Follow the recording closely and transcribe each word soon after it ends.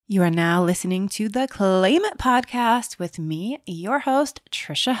You are now listening to the Claim It podcast with me, your host,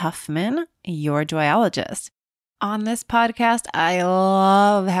 Trisha Huffman, your joyologist. On this podcast, I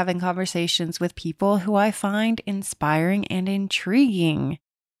love having conversations with people who I find inspiring and intriguing.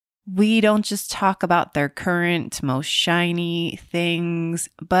 We don't just talk about their current, most shiny things,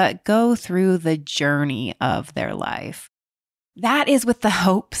 but go through the journey of their life. That is with the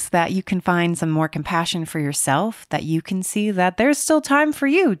hopes that you can find some more compassion for yourself, that you can see that there's still time for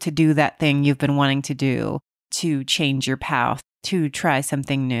you to do that thing you've been wanting to do, to change your path, to try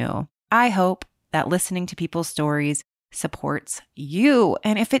something new. I hope that listening to people's stories supports you.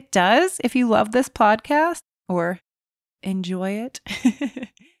 And if it does, if you love this podcast or enjoy it,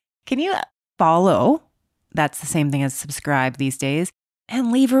 can you follow? That's the same thing as subscribe these days.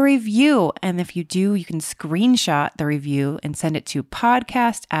 And leave a review. And if you do, you can screenshot the review and send it to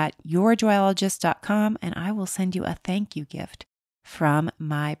podcast@yourjoyologist.com. And I will send you a thank you gift from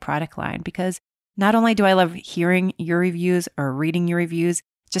my product line. Because not only do I love hearing your reviews or reading your reviews,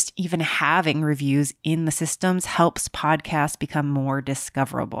 just even having reviews in the systems helps podcasts become more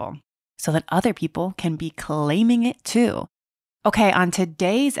discoverable so that other people can be claiming it too. Okay, on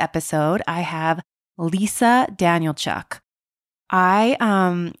today's episode, I have Lisa Danielchuk. I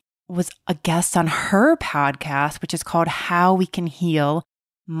was a guest on her podcast, which is called How We Can Heal,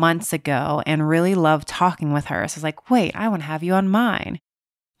 months ago, and really loved talking with her. So I was like, wait, I want to have you on mine.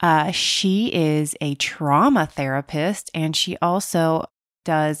 She is a trauma therapist, and she also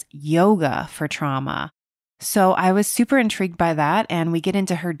does yoga for trauma. So I was super intrigued by that, and we get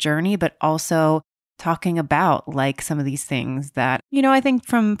into her journey, but also talking about like some of these things that, I think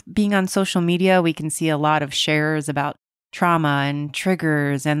from being on social media, we can see a lot of shares about trauma and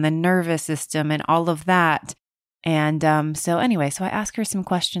triggers and the nervous system and all of that. And so I asked her some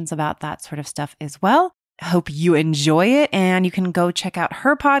questions about that sort of stuff as well. I hope you enjoy it, and you can go check out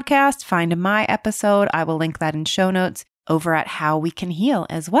her podcast, find my episode. I will link that in show notes over at How We Can Heal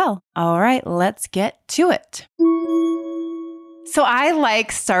as well. All right, let's get to it. So I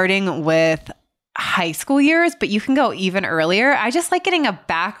like starting with high school years, but you can go even earlier. I just like getting a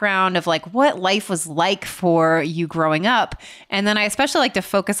background of like what life was like for you growing up. And then I especially like to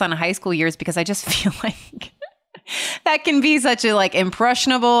focus on high school years because I just feel like that can be such a like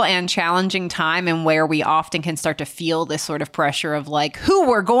impressionable and challenging time, and where we often can start to feel this sort of pressure of like who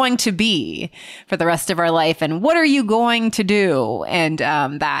we're going to be for the rest of our life and what are you going to do, and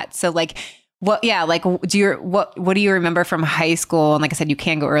that. So like what do you remember from high school? And like I said, you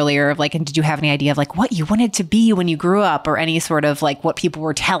can go earlier, like, and did you have any idea of like what you wanted to be when you grew up, or any sort of like what people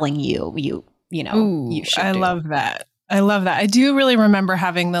were telling you you should I do? love that. I do really remember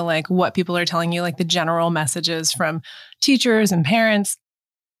having the like what people are telling you, like the general messages from teachers and parents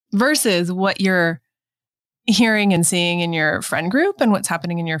versus what you're hearing and seeing in your friend group and what's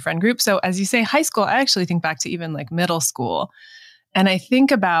happening in your friend group. So as you say, high school, I actually think back to even like middle school. And I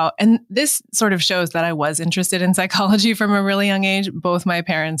think about, and this sort of shows that I was interested in psychology from a really young age. Both my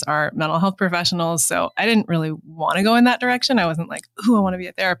parents are mental health professionals, so I didn't really want to go in that direction. I wasn't like, I want to be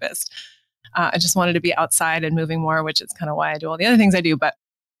a therapist. I just wanted to be outside and moving more, which is kind of why I do all the other things I do. But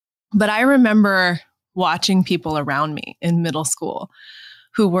I remember watching people around me in middle school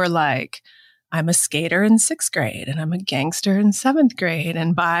who were like, I'm a skater in 6th grade and I'm a gangster in 7th grade.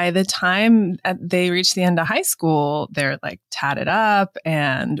 And by the time they reach the end of high school, they're like tatted up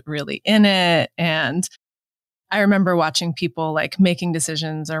and really in it. And I remember watching people like making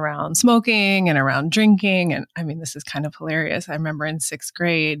decisions around smoking and around drinking. And I mean, this is kind of hilarious. I remember in 6th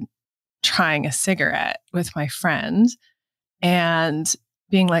grade trying a cigarette with my friend and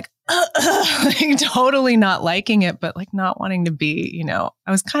being like totally not liking it, but like not wanting to be,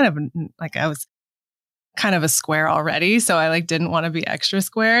 I was kind of a square already. So I like didn't want to be extra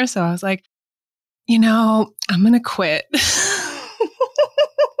square. So I was like, I'm going to quit.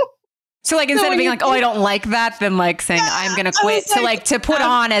 So like instead of being like, I don't like that, then like saying I'm going to quit, to like to put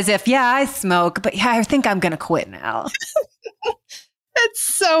on as if, I smoke, but I think I'm going to quit now. It's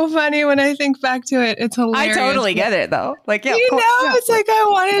so funny when I think back to it. It's hilarious. I totally get it though. Like, it's like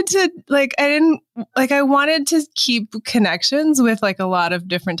I wanted to keep connections with like a lot of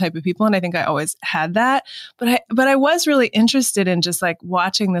different type of people. And I think I always had that. But I was really interested in just like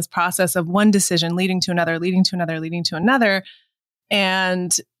watching this process of one decision leading to another, leading to another, leading to another,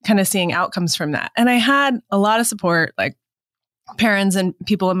 and kind of seeing outcomes from that. And I had a lot of support, like parents and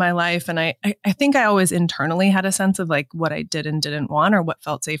people in my life. And I think I always internally had a sense of like what I did and didn't want, or what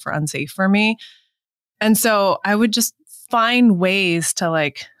felt safe or unsafe for me. And so I would just find ways to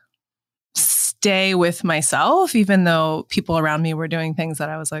like stay with myself, even though people around me were doing things that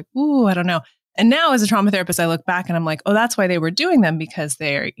I was like, ooh, I don't know. And now as a trauma therapist, I look back and I'm like, oh, that's why they were doing them, because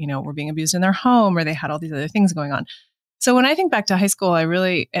they're, were being abused in their home, or they had all these other things going on. So when I think back to high school,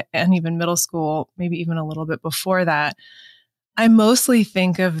 and even middle school, maybe even a little bit before that, I mostly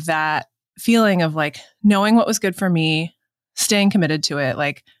think of that feeling of like knowing what was good for me, staying committed to it.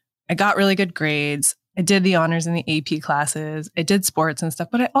 Like I got really good grades. I did the honors in the AP classes. I did sports and stuff,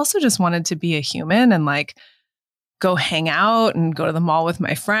 but I also just wanted to be a human and like go hang out and go to the mall with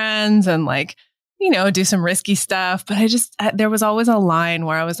my friends and like, do some risky stuff. But there was always a line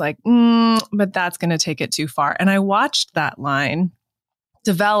where I was like, but that's going to take it too far. And I watched that line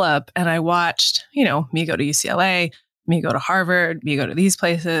develop, and I watched, me go to UCLA, me go to Harvard, me go to these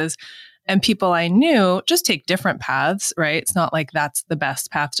places, and people I knew just take different paths, right? It's not like that's the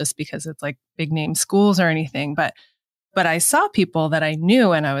best path just because it's like big name schools or anything. But I saw people that I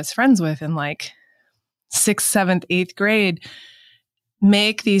knew and I was friends with in like 6th, 7th, 8th grade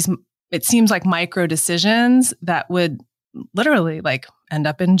make these, it seems like micro decisions that would literally like end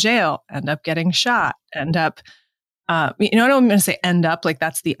up in jail, end up getting shot, end up, I don't want to say end up like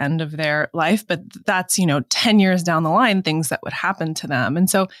that's the end of their life, but that's, 10 years down the line, things that would happen to them. And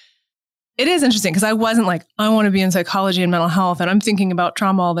so it is interesting because I wasn't like, I want to be in psychology and mental health and I'm thinking about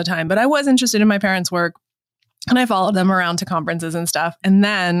trauma all the time, but I was interested in my parents' work and I followed them around to conferences and stuff. And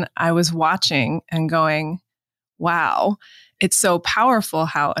then I was watching and going, wow, it's so powerful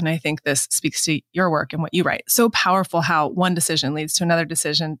how, and I think this speaks to your work and what you write, so powerful how one decision leads to another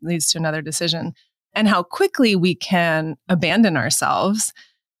decision, leads to another decision, and how quickly we can abandon ourselves,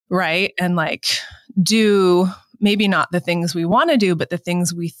 right? And like do maybe not the things we want to do, but the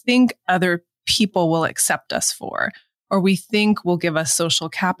things we think other people will accept us for, or we think will give us social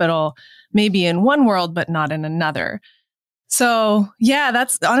capital, maybe in one world, but not in another. So yeah,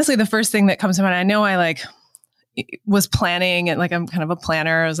 that's honestly the first thing that comes to mind. I know I like was planning and like, I'm kind of a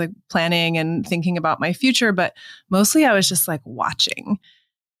planner. I was like planning and thinking about my future, but mostly I was just like watching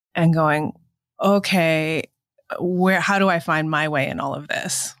and going, okay, how do I find my way in all of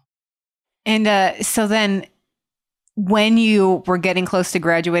this? And so then when you were getting close to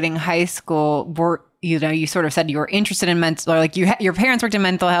graduating high school, you sort of said you were interested in mental, or like your parents worked in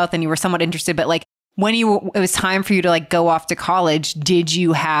mental health and you were somewhat interested, but like when it was time for you to like go off to college, did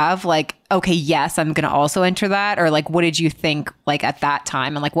you have like, okay, yes, I'm going to also enter that? Or like, what did you think like at that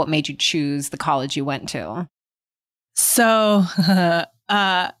time? And like, what made you choose the college you went to? So,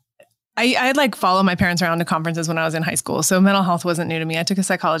 I'd like follow my parents around to conferences when I was in high school. So mental health wasn't new to me. I took a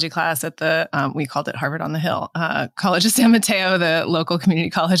psychology class at the, we called it Harvard on the Hill, College of San Mateo, the local community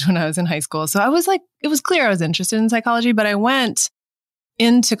college when I was in high school. So I was like, it was clear I was interested in psychology, but I went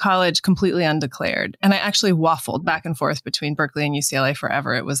into college completely undeclared. And I actually waffled back and forth between Berkeley and UCLA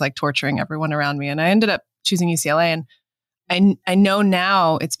forever. It was like torturing everyone around me. And I ended up choosing UCLA. And I know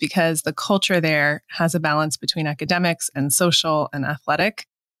now it's because the culture there has a balance between academics and social and athletic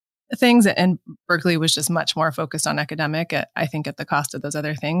things. And Berkeley was just much more focused on academic, I think at the cost of those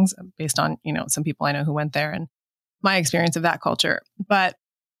other things based on, some people I know who went there and my experience of that culture. But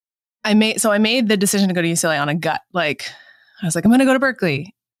I made the decision to go to UCLA on a gut. Like I was like, I'm going to go to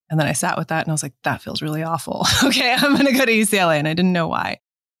Berkeley. And then I sat with that and I was like, that feels really awful. Okay, I'm going to go to UCLA. And I didn't know why.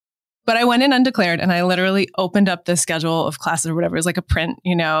 But I went in undeclared and I literally opened up the schedule of classes or whatever. It was like a print,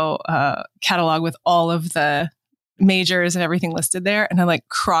 catalog with all of the majors and everything listed there. And I like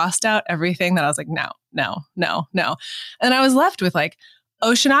crossed out everything that I was like, no. And I was left with like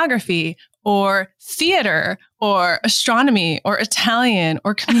oceanography or theater or astronomy or Italian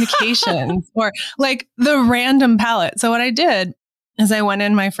or communications or like the random palette. So what I did is I went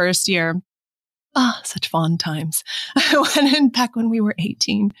in my first year. Such fond times. I went in back when we were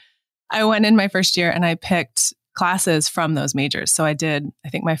 18. I went in my first year and I picked classes from those majors. So I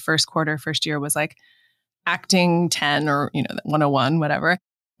think my first year was like acting 10 or, 101, whatever,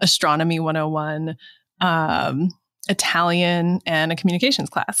 astronomy 101, Italian and a communications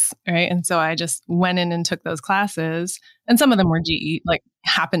class. Right. And so I just went in and took those classes and some of them were GE, like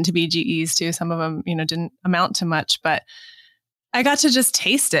happened to be GEs too. Some of them, didn't amount to much, but I got to just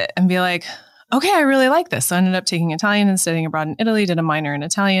taste it and be like, okay, I really like this. So I ended up taking Italian and studying abroad in Italy, did a minor in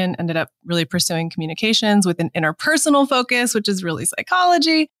Italian, ended up really pursuing communications with an interpersonal focus, which is really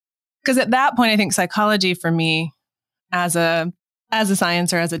psychology. Because at that point, I think psychology for me as a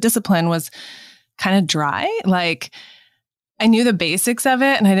science or as a discipline was kind of dry. Like I knew the basics of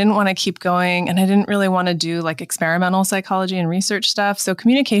it and I didn't want to keep going and I didn't really want to do like experimental psychology and research stuff. So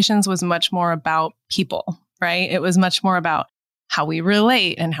communications was much more about people, right? It was much more about how we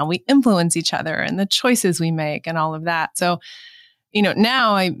relate and how we influence each other and the choices we make and all of that. So,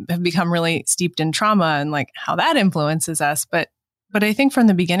 now I have become really steeped in trauma and like how that influences us. But But I think from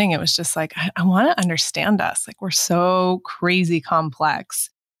the beginning, it was just like, I want to understand us. Like, we're so crazy complex.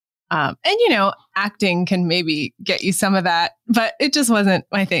 And acting can maybe get you some of that, but it just wasn't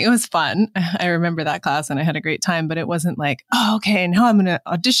my thing. It was fun. I remember that class and I had a great time, but it wasn't like, oh, okay, now I'm going to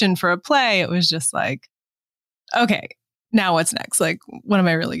audition for a play. It was just like, okay, now what's next? Like, what am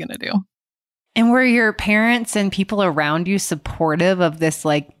I really going to do? And were your parents and people around you supportive of this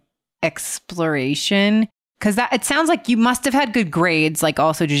like exploration? Because it sounds like you must have had good grades, like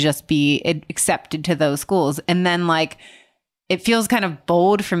also to just be accepted to those schools. And then like, it feels kind of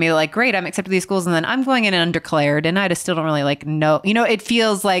bold for me, like, great, I'm accepted to these schools and then I'm going in and undeclared and I just still don't really like know. It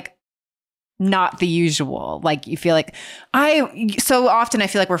feels like not the usual. Like you feel like so often I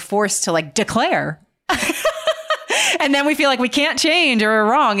feel like we're forced to like declare. And then we feel like we can't change or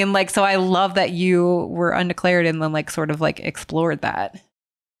we're wrong. And like, so I love that you were undeclared and then like sort of like explored that.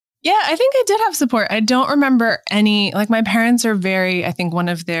 Yeah, I think I did have support. I don't remember any, like my parents are very, I think one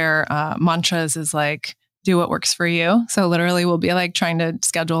of their mantras is like, do what works for you. So literally we'll be like trying to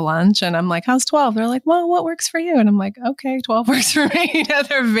schedule lunch and I'm like, how's 12? They're like, well, what works for you? And I'm like, okay, 12 works for me.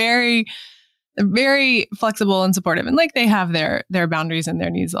 They're very flexible and supportive. And like they have their boundaries and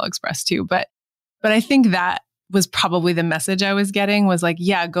their needs they'll express too. But I think that was probably the message I was getting was like,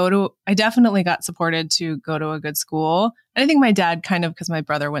 yeah, I definitely got supported to go to a good school. And I think my dad kind of, because my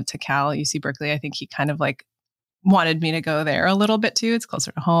brother went to Cal, UC Berkeley, I think he kind of like wanted me to go there a little bit too. It's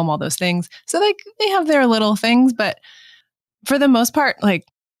closer to home, all those things. So like they have their little things, but for the most part, like,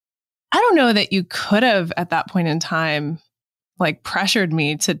 I don't know that you could have at that point in time, like pressured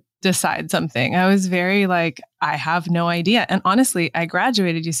me to decide something. I was very like, I have no idea. And honestly, I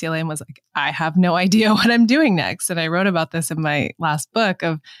graduated UCLA and was like, I have no idea what I'm doing next. And I wrote about this in my last book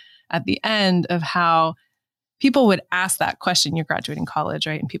at the end of how people would ask that question. You're graduating college,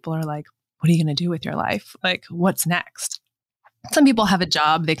 right? And people are like, what are you going to do with your life? Like, what's next? Some people have a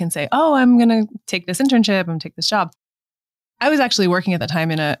job. They can say, oh, I'm going to take this internship. I'm going to take this job. I was actually working at the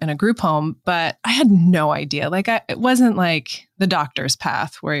time in a group home, but I had no idea. Like, it wasn't like the doctor's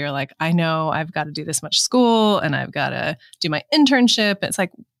path where you're like, I know I've got to do this much school and I've got to do my internship. It's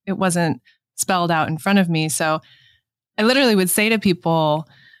like, it wasn't spelled out in front of me. So I literally would say to people,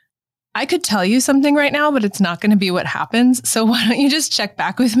 I could tell you something right now, but it's not going to be what happens. So why don't you just check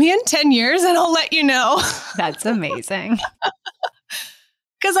back with me in 10 years and I'll let you know. That's amazing.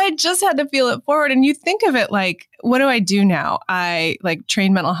 Because I just had to feel it forward. And you think of it like, what do I do now? I like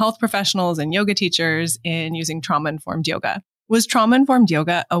train mental health professionals and yoga teachers in using trauma-informed yoga. Was trauma-informed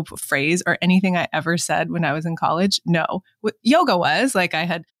yoga a phrase or anything I ever said when I was in college? No. What yoga was, like I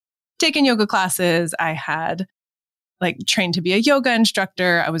had taken yoga classes. I had like trained to be a yoga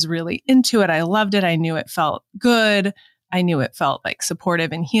instructor. I was really into it. I loved it. I knew it felt good. I knew it felt like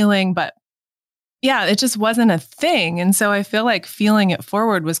supportive and healing, but yeah, it just wasn't a thing. And so I feel like feeling it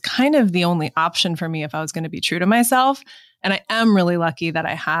forward was kind of the only option for me if I was going to be true to myself. And I am really lucky that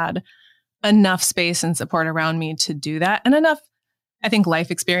I had enough space and support around me to do that, and enough, I think, life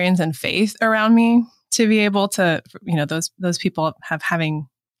experience and faith around me to be able to, those people having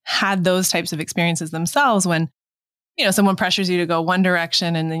had those types of experiences themselves when someone pressures you to go one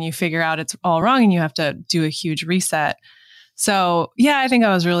direction and then you figure out it's all wrong and you have to do a huge reset. So yeah, I think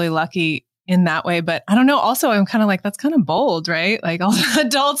I was really lucky in that way. But I don't know. Also, I'm kind of like, that's kind of bold, right? Like all the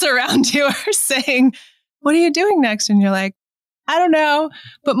adults around you are saying, what are you doing next? And you're like, I don't know.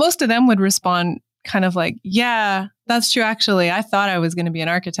 But most of them would respond kind of like, yeah, that's true. Actually, I thought I was going to be an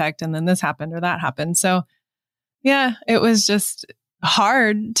architect and then this happened or that happened. So yeah, it was just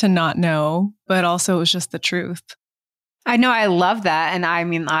hard to not know, but also it was just the truth. I know. I love that. And I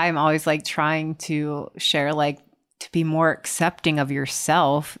mean, I'm always like trying to share, like, to be more accepting of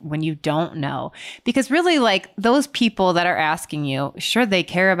yourself when you don't know. Because really, like, those people that are asking you, sure, they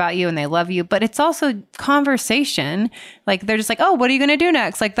care about you and they love you, but it's also conversation. Like, they're just like, oh, what are you going to do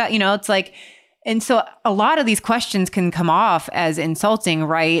next? Like that, it's like, and so a lot of these questions can come off as insulting,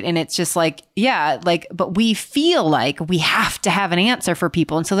 right? And it's just like, yeah, like, but we feel like we have to have an answer for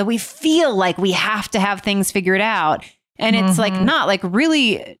people. And so that we feel like we have to have things figured out. And it's like, not like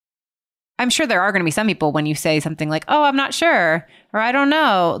really, I'm sure there are going to be some people when you say something like, oh, I'm not sure, or I don't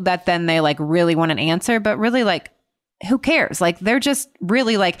know, that then they like really want an answer, but really like, who cares? Like, they're just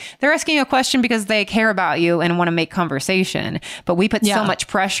really like, they're asking a question because they care about you and want to make conversation. But we put so much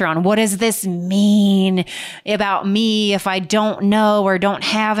pressure on, what does this mean about me if I don't know or don't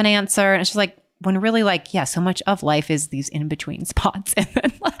have an answer? And it's just like, when really like, yeah, so much of life is these in-between spots. And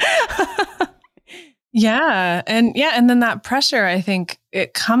then Yeah. And then that pressure, I think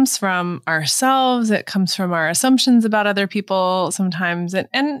it comes from ourselves. It comes from our assumptions about other people sometimes.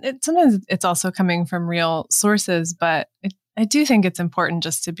 And sometimes it's also coming from real sources, but I do think it's important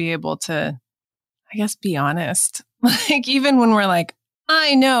just to be able to, I guess, be honest. Like, even when we're like,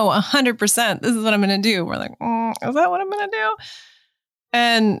 I know 100% this is what I'm going to do. We're like, is that what I'm going to do?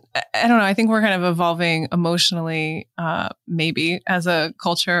 And I don't know. I think we're kind of evolving emotionally, maybe as a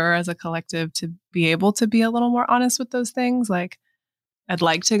culture or as a collective, to be able to be a little more honest with those things. Like, I'd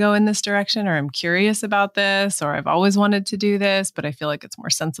like to go in this direction, or I'm curious about this, or I've always wanted to do this, but I feel like it's more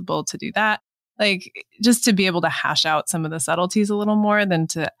sensible to do that. Like, just to be able to hash out some of the subtleties a little more than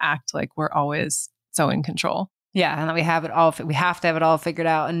to act like we're always so in control. Yeah, and that we have it all. We have to have it all figured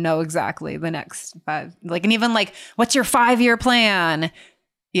out and know exactly the next 5. Like, and even like, what's your 5-year plan?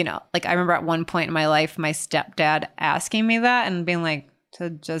 You know, like I remember at one point in my life, my stepdad asking me that and being like, to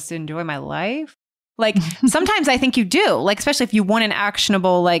just enjoy my life. Like, sometimes I think you do, like, especially if you want an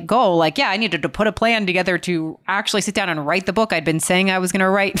actionable like goal. Like, yeah, I needed to put a plan together to actually sit down and write the book I'd been saying I was going to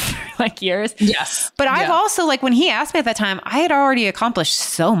write for like years. Yes. But I've also, like, when he asked me at that time, I had already accomplished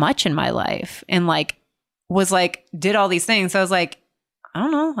so much in my life and like was like, did all these things. So I was like, I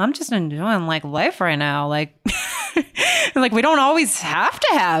don't know. I'm just enjoying like life right now. Like, like we don't always have to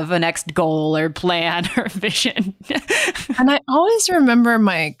have a next goal or plan or vision. And I always remember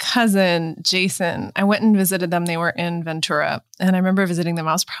my cousin, Jason. I went and visited them. They were in Ventura. And I remember visiting them.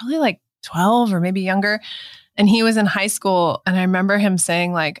 I was probably like 12 or maybe younger. And he was in high school. And I remember him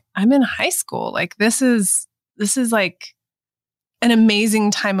saying like, I'm in high school. Like, this is like an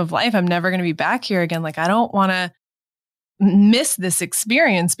amazing time of life. I'm never going to be back here again. Like, I don't want to miss this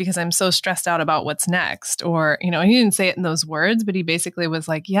experience because I'm so stressed out about what's next. Or, you know, he didn't say it in those words, but he basically was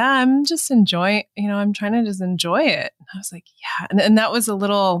like, yeah, I'm just enjoying, you know, I'm trying to just enjoy it. And I was like, yeah. And that was one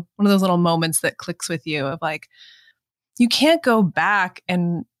of those little moments that clicks with you of like, you can't go back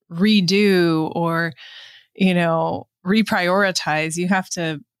and redo or, you know, reprioritize. You have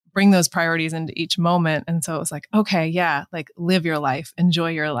to bring those priorities into each moment. And so it was like, okay, yeah, like live your life,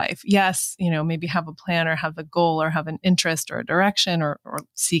 enjoy your life. Yes, you know, maybe have a plan or have a goal or have an interest or a direction or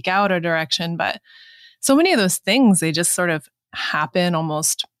seek out a direction. But so many of those things, they just sort of happen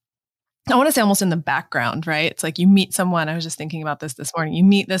almost, I want to say almost in the background, right? It's like you meet someone. I was just thinking about this morning. You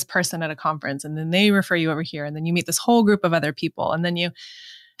meet this person at a conference and then they refer you over here. And then you meet this whole group of other people. And then you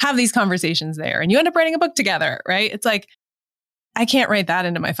have these conversations there and you end up writing a book together, right? It's like, I can't write that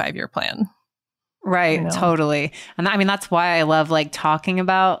into my 5-year plan. Right. You know? Totally. And I mean, that's why I love like talking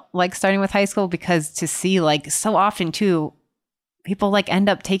about like starting with high school, because to see like so often too, people like end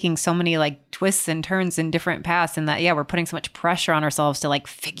up taking so many like twists and turns in different paths, and that, yeah, we're putting so much pressure on ourselves to like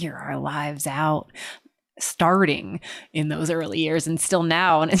figure our lives out starting in those early years and still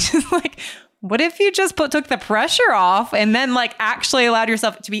now. And it's just like, what if you just took the pressure off and then like actually allowed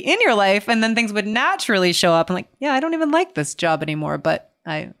yourself to be in your life, and then things would naturally show up and like, yeah, I don't even like this job anymore. But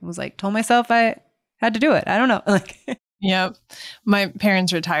I was like, told myself I had to do it. I don't know. Like, yep. My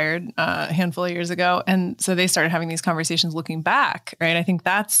parents retired a handful of years ago. And so they started having these conversations looking back, right? I think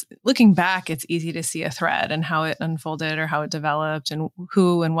that's looking back, it's easy to see a thread and how it unfolded or how it developed and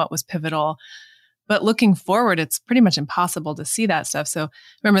who and what was pivotal. But looking forward, it's pretty much impossible to see that stuff. So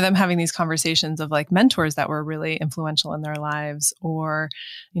remember them having these conversations of like mentors that were really influential in their lives, or,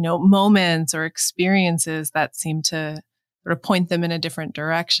 you know, moments or experiences that seem to sort of point them in a different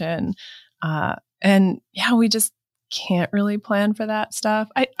direction. And yeah, we just can't really plan for that stuff.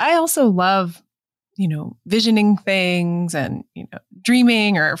 I also love, you know, visioning things and, you know,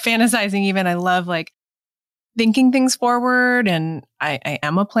 dreaming or fantasizing even. I love like thinking things forward. And I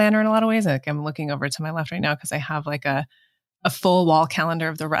am a planner in a lot of ways. Like I'm looking over to my left right now because I have like a full wall calendar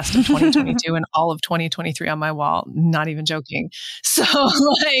of the rest of 2022 and all of 2023 on my wall. Not even joking. So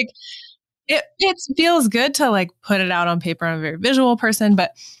like it feels good to like put it out on paper. I'm a very visual person,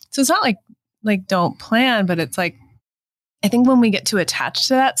 but so it's not like don't plan, but it's like, I think when we get too attached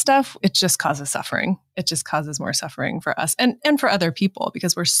to that stuff, it just causes suffering. It just causes more suffering for us and for other people,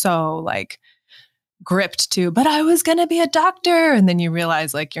 because we're so like gripped to, but I was going to be a doctor. And then you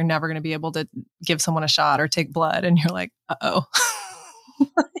realize like you're never going to be able to give someone a shot or take blood. And you're like, uh-oh,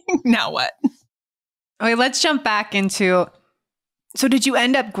 now what? Okay, let's jump back into, so did you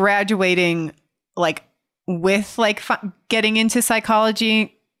end up graduating like with like getting into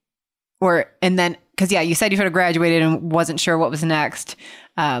psychology, or, and then, because yeah, you said you sort of graduated and wasn't sure what was next,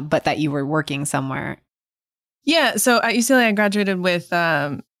 but that you were working somewhere. Yeah. So at UCLA, I graduated with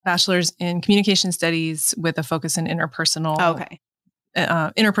bachelor's in communication studies with a focus in interpersonal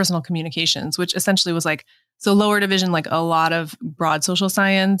communications, which essentially was like, so lower division, like a lot of broad social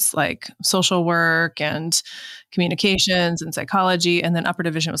science, like social work and communications and psychology. And then upper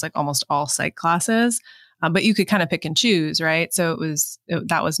division was like almost all psych classes, but you could kind of pick and choose, right? So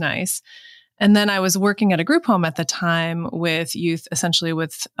that was nice. And then I was working at a group home at the time with youth, essentially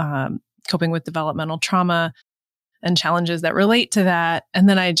with coping with developmental trauma and challenges that relate to that. And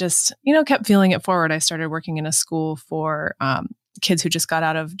then I just, kept feeling it forward. I started working in a school for kids who just got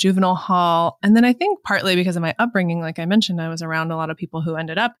out of juvenile hall. And then I think partly because of my upbringing, like I mentioned, I was around a lot of people who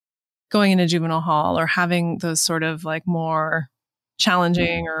ended up going into juvenile hall or having those sort of like more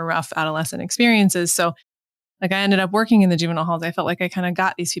challenging or rough adolescent experiences. So like I ended up working in the juvenile halls. I felt like I kind of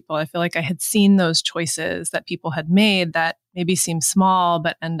got these people. I feel like I had seen those choices that people had made that maybe seem small,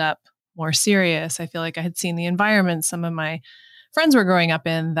 but end up more serious. I feel like I had seen the environment some of my friends were growing up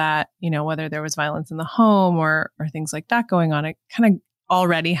in that, whether there was violence in the home or things like that going on, I kind of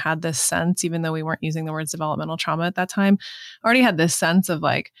already had this sense, even though we weren't using the words developmental trauma at that time, already had this sense of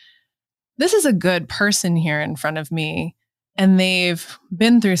like, this is a good person here in front of me. And they've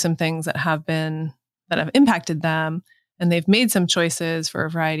been through some things that have impacted them. And they've made some choices for a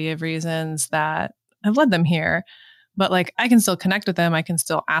variety of reasons that have led them here. But like, I can still connect with them. I can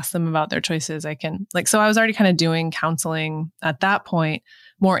still ask them about their choices. So I was already kind of doing counseling at that point,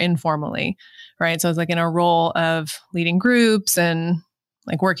 more informally, right? So I was like in a role of leading groups and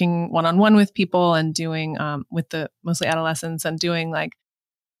like working one-on-one with people and doing with the mostly adolescents and doing like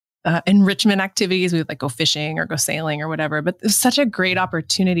enrichment activities. We would like go fishing or go sailing or whatever. But it's such a great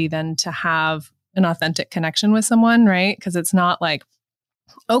opportunity then to have an authentic connection with someone, right? Because it's not like,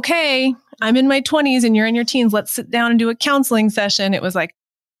 okay, I'm in my 20s and you're in your teens. Let's sit down and do a counseling session. It was like,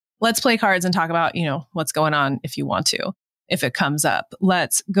 let's play cards and talk about, what's going on if you want to, if it comes up.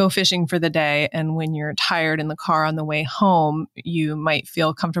 Let's go fishing for the day. And when you're tired in the car on the way home, you might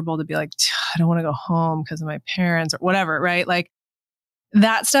feel comfortable to be like, I don't want to go home because of my parents or whatever, right? Like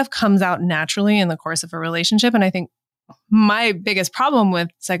that stuff comes out naturally in the course of a relationship. And I think my biggest problem with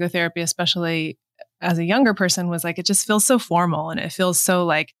psychotherapy, especially as a younger person, was like, it just feels so formal and it feels so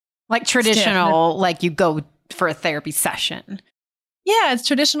like traditional, like you go for a therapy session. Yeah, it's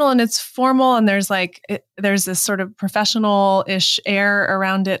traditional and it's formal. And there's there's this sort of professional-ish air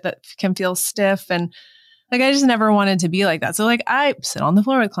around it that can feel stiff. And like, I just never wanted to be like that. So like, I sit on the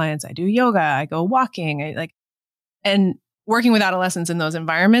floor with clients, I do yoga, I go walking, and working with adolescents in those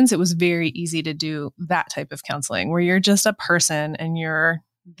environments, it was very easy to do that type of counseling where you're just a person and you're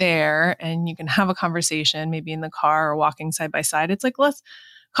there and you can have a conversation, maybe in the car or walking side by side. It's like less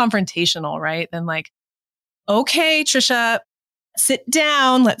confrontational, right? Than like, okay, Trisha, sit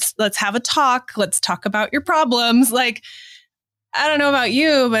down. Let's have a talk. Let's talk about your problems. Like, I don't know about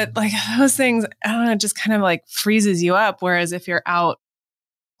you, but like those things, I don't know, it just kind of like freezes you up. Whereas if you're out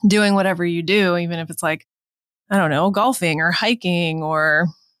doing whatever you do, even if it's like, I don't know, golfing or hiking or,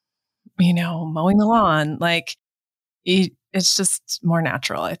 mowing the lawn, like it's just more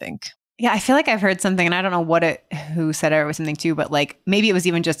natural, I think. Yeah, I feel like I've heard something, and I don't know who said it or something too, but like maybe it was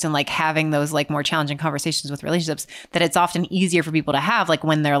even just in like having those like more challenging conversations with relationships, that it's often easier for people to have like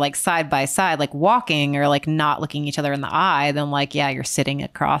when they're like side by side, like walking or like not looking each other in the eye, than like, yeah, you're sitting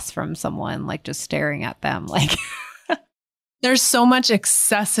across from someone, like just staring at them. Like there's so much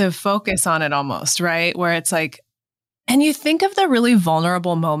excessive focus on it almost, right? Where it's like, and you think of the really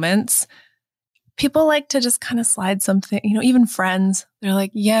vulnerable moments, people like to just kind of slide something, even friends, they're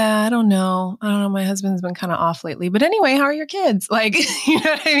like, yeah, I don't know. My husband's been kind of off lately, but anyway, how are your kids? Like, you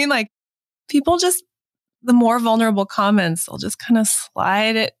know what I mean? Like people just, the more vulnerable comments, they'll just kind of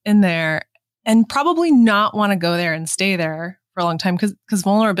slide it in there and probably not want to go there and stay there for a long time because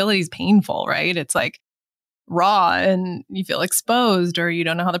vulnerability is painful, right? It's like raw and you feel exposed or you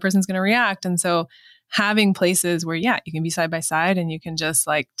don't know how the person's going to react. And so having places where, yeah, you can be side by side and you can just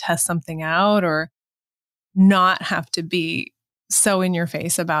like test something out or not have to be so in your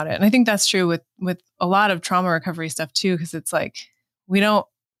face about it. And I think that's true with a lot of trauma recovery stuff too, because it's like, we don't,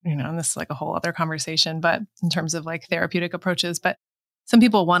 and this is like a whole other conversation, but in terms of like therapeutic approaches, but some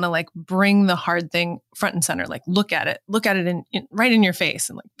people want to like bring the hard thing front and center, like look at it in right in your face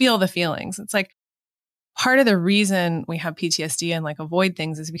and like feel the feelings. It's like, part of the reason we have PTSD and like avoid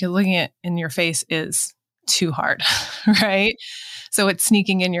things is because looking at in your face is too hard, right? So it's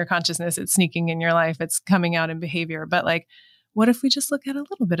sneaking in your consciousness, it's sneaking in your life, it's coming out in behavior. But like, what if we just look at a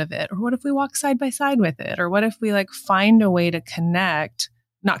little bit of it? Or what if we walk side by side with it? Or what if we like find a way to connect,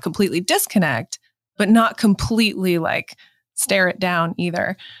 not completely disconnect, but not completely like stare it down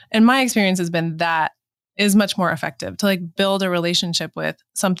either. And my experience has been that is much more effective to like build a relationship with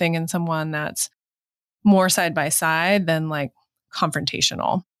something and someone that's more side by side than like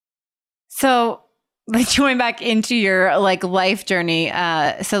confrontational. So like going back into your like life journey.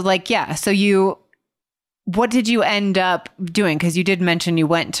 What did you end up doing? Because you did mention you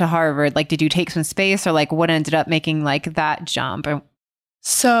went to Harvard. Like, did you take some space or like what ended up making like that jump?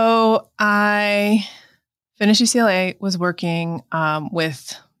 So I finished UCLA, was working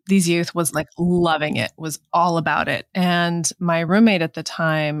with these youth, was like loving it, was all about it. And my roommate at the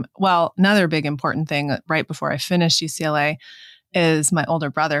time, well, another big important thing right before I finished UCLA is my older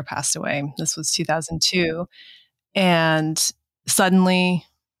brother passed away. This was 2002. And suddenly,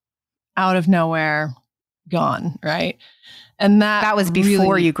 out of nowhere, gone, right? And That was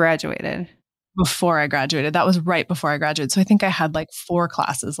before you graduated. Before I graduated. That was right before I graduated. So I think I had like 4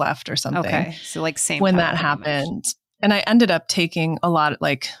 classes left or something. Okay. So like same when time that happened. And I ended up taking a lot,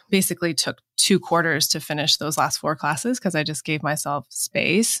 like basically took 2 quarters to finish those last 4 classes because I just gave myself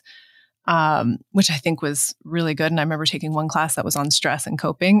space, which I think was really good. And I remember taking one class that was on stress and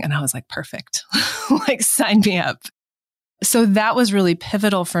coping, and I was like, perfect, like sign me up. So that was really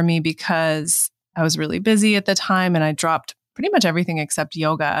pivotal for me because I was really busy at the time and I dropped pretty much everything except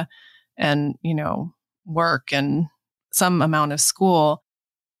yoga and, work and some amount of school.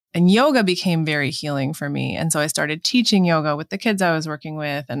 And yoga became very healing for me. And so I started teaching yoga with the kids I was working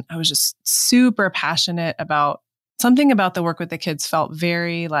with. And I was just super passionate about something about the work with the kids felt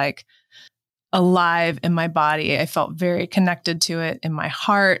very like alive in my body. I felt very connected to it in my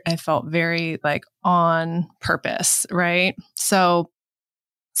heart. I felt very like on purpose. Right. So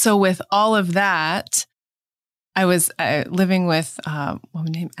with all of that, I was living with a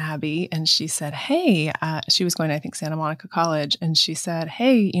woman named Abby, and she said, hey, she was going to, I think, Santa Monica College. And she said,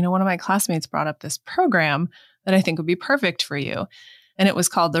 hey, one of my classmates brought up this program that I think would be perfect for you. And it was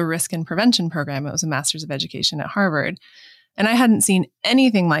called the Risk and Prevention Program. It was a Master's of Education at Harvard. And I hadn't seen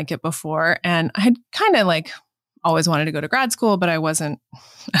anything like it before. And I had kind of like always wanted to go to grad school, but I wasn't,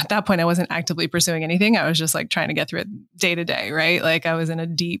 at that point, I wasn't actively pursuing anything. I was just like trying to get through it day to day, right? Like I was in a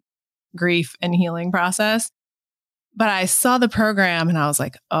deep grief and healing process. But I saw the program and I was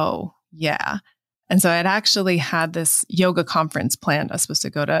like, oh, yeah. And so I'd actually had this yoga conference planned. I was supposed to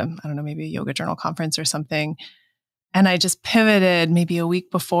go to, I don't know, maybe a yoga journal conference or something. And I just pivoted maybe a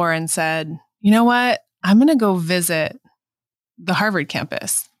week before and said, you know what? I'm going to go visit the Harvard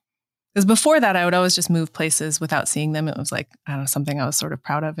campus. Because before that, I would always just move places without seeing them. It was like, I don't know, something I was sort of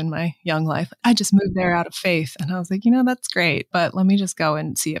proud of in my young life. I just moved there out of faith. And I was like, that's great. But let me just go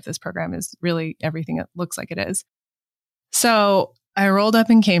and see if this program is really everything it looks like it is. So I rolled up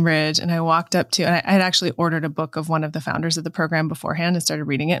in Cambridge and I walked up to, and I had actually ordered a book of one of the founders of the program beforehand and started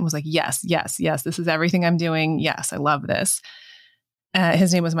reading it and was like, yes, this is everything I'm doing. Yes, I love this.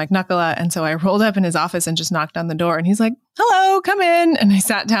 His name was Mike Nuccola. And so I rolled up in his office and just knocked on the door and he's like, hello, come in. And I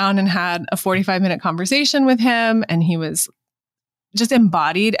sat down and had a 45-minute conversation with him. And he was just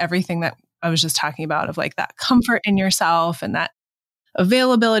embodied everything that I was just talking about of like that comfort in yourself and that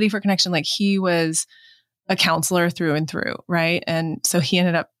availability for connection. Like he was a counselor through and through. Right. And so he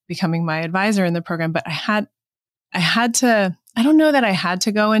ended up becoming my advisor in the program, but I had to, I don't know that I had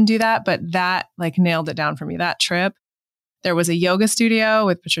to go and do that, but that like nailed it down for me. That trip, there was a yoga studio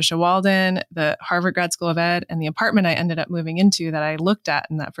with Patricia Walden, the Harvard Grad School of Ed, and the apartment I ended up moving into that I looked at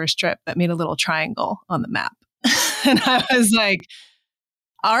in that first trip that made a little triangle on the map. And I was like,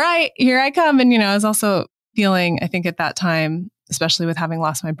 all right, here I come. And, I was also feeling, I think at that time, especially with having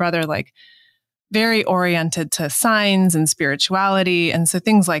lost my brother, like very oriented to signs and spirituality. And so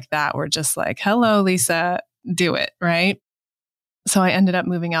things like that were just like, hello, Lisa, do it. Right. So I ended up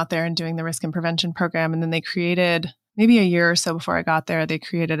moving out there and doing the Risk and Prevention Program. And then they created, maybe a year or so before I got there, they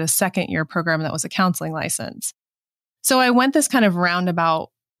created a second-year program that was a counseling license. So I went this kind of roundabout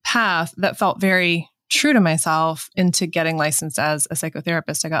path that felt very true to myself into getting licensed as a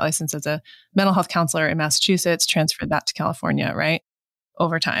psychotherapist. I got licensed as a mental health counselor in Massachusetts, transferred that to California, right,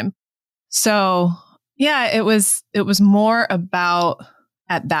 over time. So yeah, it was more about,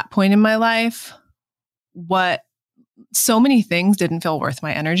 at that point in my life, what so many things didn't feel worth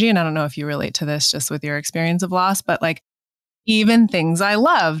my energy. And I don't know if you relate to this just with your experience of loss, but like even things I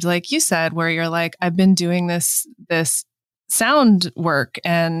loved, like you said, where you're like, I've been doing this sound work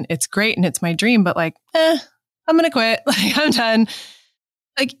and it's great and it's my dream, but like, I'm going to quit. Like I'm done.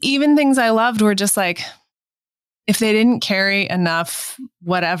 Like even things I loved were just like, if they didn't carry enough,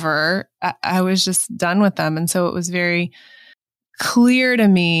 whatever, I was just done with them. And so it was very clear to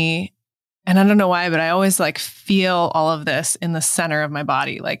me. And I don't know why, but I always like feel all of this in the center of my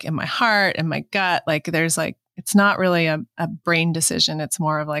body, like in my heart and my gut. Like there's like, it's not really a brain decision. It's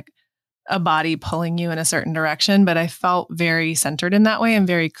more of like a body pulling you in a certain direction. But I felt very centered in that way and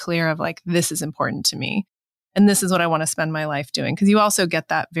very clear of like, this is important to me. And this is what I want to spend my life doing. Because you also get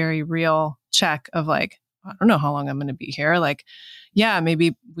that very real check of like, I don't know how long I'm going to be here. Like, yeah,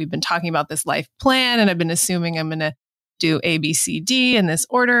 maybe we've been talking about this life plan and I've been assuming I'm going to do A, B, C, D in this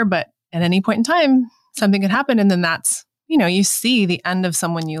order, but at any point in time, something could happen. And then that's, you see the end of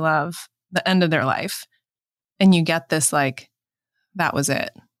someone you love, the end of their life, and you get this like, that was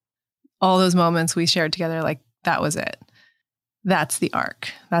it. All those moments we shared together, like that was it. That's the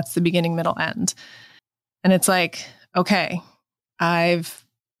arc. That's the beginning, middle, end. And it's like, okay, I've,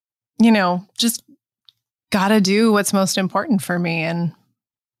 just got to do what's most important for me and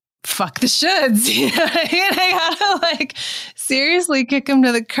fuck the shoulds. You know what I mean? I gotta like seriously kick them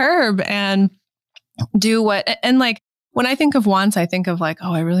to the curb and do what, and like when I think of wants, I think of like,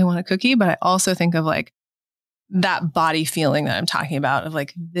 oh, I really want a cookie. But I also think of like that body feeling that I'm talking about of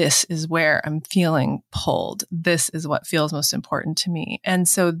like, this is where I'm feeling pulled. This is what feels most important to me. And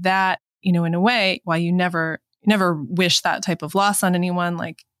so that, in a way, while you never wish that type of loss on anyone,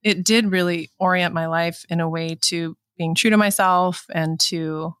 like it did really orient my life in a way to being true to myself and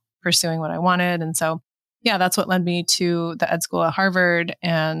to pursuing what I wanted. And so, yeah, that's what led me to the ed school at Harvard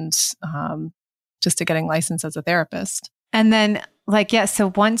and just to getting licensed as a therapist. And then like, yeah,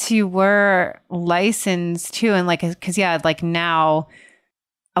 so once you were licensed too, and like, cause yeah, like now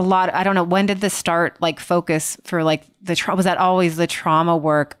a lot, I don't know, when did this start like focus for like was that always the trauma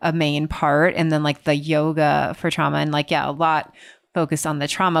work a main part? And then like the yoga for trauma and like, yeah, a lot focused on the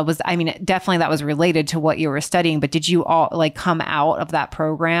trauma definitely that was related to what you were studying, but did you all like come out of that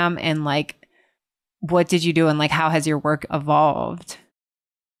program and like, what did you do? And like, how has your work evolved?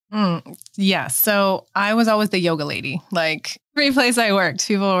 Yeah. So I was always the yoga lady. Like every place I worked,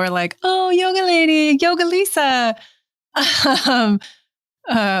 people were like, oh, yoga lady, yoga Lisa.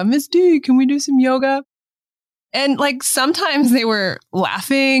 Miss D, can we do some yoga? And like sometimes they were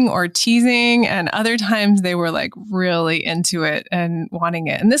laughing or teasing and other times they were like really into it and wanting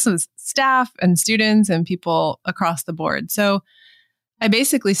it. And this was staff and students and people across the board. So I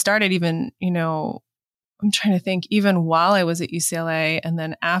basically started even, I'm trying to think, even while I was at UCLA and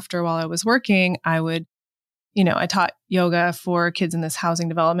then after while I was working, I would, I taught yoga for kids in this housing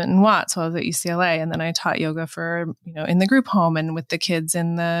development in Watts while I was at UCLA. And then I taught yoga for, in the group home and with the kids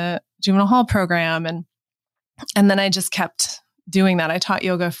in the juvenile hall program. And then I just kept doing that. I taught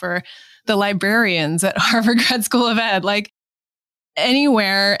yoga for the librarians at Harvard Grad School of Ed. Like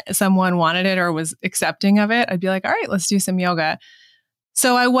anywhere someone wanted it or was accepting of it, I'd be like, all right, let's do some yoga.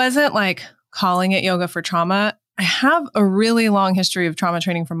 So I wasn't like calling it yoga for trauma. I have a really long history of trauma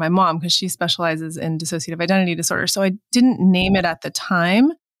training from my mom because she specializes in dissociative identity disorder. So I didn't name it at the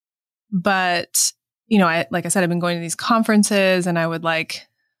time, but like I said, I've been going to these conferences and I would like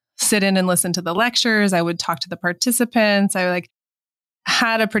sit in and listen to the lectures. I would talk to the participants. I like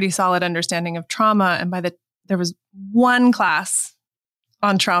had a pretty solid understanding of trauma. And there was one class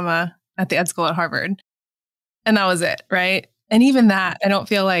on trauma at the ed school at Harvard. And that was it. Right. And even that, I don't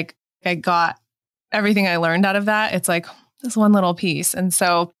feel like I got everything I learned out of that. It's like this one little piece. And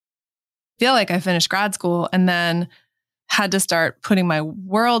so I feel like I finished grad school and then had to start putting my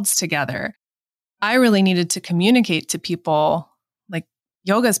worlds together. I really needed to communicate to people like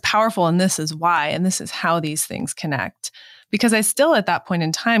yoga is powerful and this is why, and this is how these things connect. Because I still at that point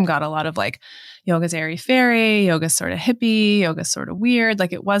in time got a lot of like yoga's airy-fairy, yoga's sort of hippie, yoga's sort of weird.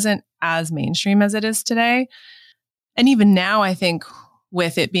 Like it wasn't as mainstream as it is today. And even now, I think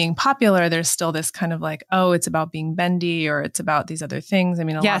with it being popular, there's still this kind of like, oh, it's about being bendy or it's about these other things. I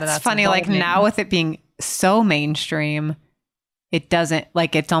mean, a lot of that's funny. Evolving. Like now with it being so mainstream, it doesn't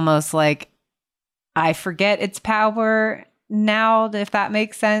like, it's almost like I forget its power now, if that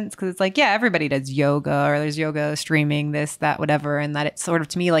makes sense. Cause it's like, yeah, everybody does yoga or there's yoga streaming, this, that, whatever. And that it's sort of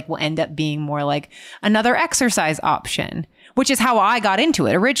to me like will end up being more like another exercise option, which is how I got into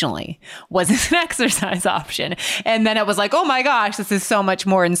it originally, was as an exercise option. And then it was like, oh my gosh, this is so much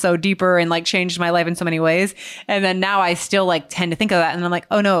more and so deeper and like changed my life in so many ways. And then now I still like tend to think of that. And I'm like,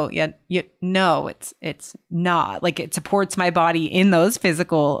 oh no, no, it's not. Like it supports my body in those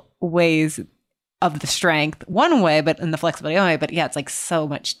physical ways of the strength one way, but in the flexibility one way. But yeah, it's like so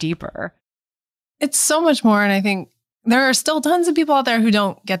much deeper. It's so much more. And I think there are still tons of people out there who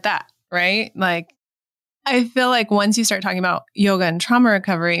don't get that, right? Like, I feel like once you start talking about yoga and trauma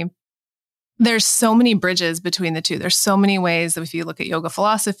recovery, there's so many bridges between the two. There's so many ways that if you look at yoga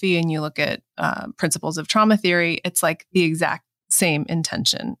philosophy and you look at principles of trauma theory, it's like the exact same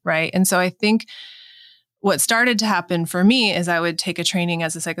intention, right? And so I think what started to happen for me is I would take a training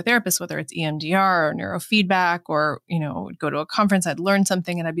as a psychotherapist, whether it's EMDR or neurofeedback or, go to a conference, I'd learn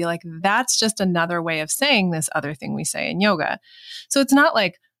something and I'd be like, that's just another way of saying this other thing we say in yoga. So it's not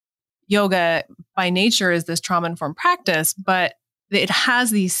like yoga by nature is this trauma-informed practice, but it has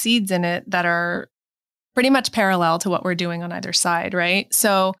these seeds in it that are pretty much parallel to what we're doing on either side, right?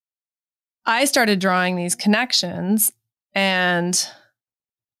 So I started drawing these connections and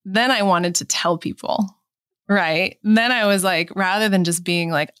then I wanted to tell people, Right. And then I was like, rather than just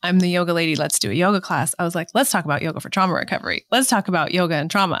being like, I'm the yoga lady, let's do a yoga class. I was like, let's talk about yoga for trauma recovery. Let's talk about yoga and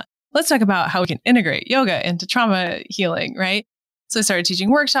trauma. Let's talk about how we can integrate yoga into trauma healing. Right. So I started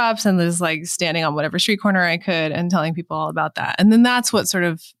teaching workshops and just like standing on whatever street corner I could and telling people all about that. And then that's what sort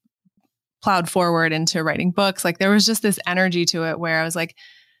of plowed forward into writing books. Like there was just this energy to it where I was like,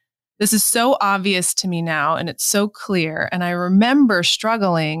 this is so obvious to me now and it's so clear. And I remember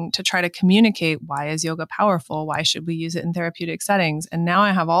struggling to try to communicate, why is yoga powerful? Why should we use it in therapeutic settings? And now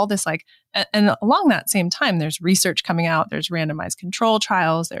I have all this like, and along that same time, there's research coming out, there's randomized control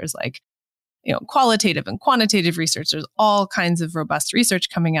trials, there's like, qualitative and quantitative research. There's all kinds of robust research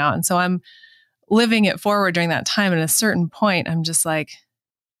coming out. And so I'm living it forward during that time. And at a certain point, I'm just like,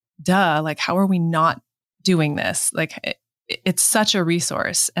 duh, like, how are we not doing this? Like, it's such a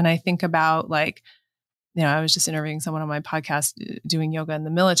resource. And I think about like, I was just interviewing someone on my podcast doing yoga in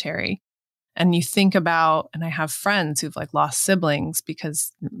the military. And you think about, and I have friends who've like lost siblings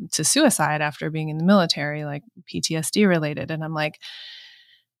because to suicide after being in the military, like PTSD related. And I'm like,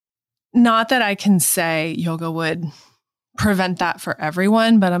 not that I can say yoga would prevent that for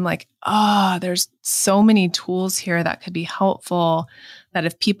everyone, but I'm like, there's so many tools here that could be helpful that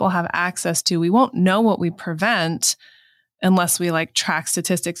if people have access to, we won't know what we prevent unless we like track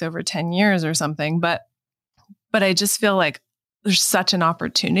statistics over 10 years or something. But I just feel like there's such an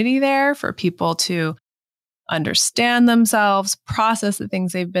opportunity there for people to understand themselves, process the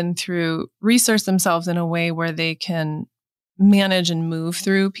things they've been through, resource themselves in a way where they can manage and move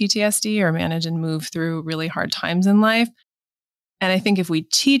through PTSD or manage and move through really hard times in life. And I think if we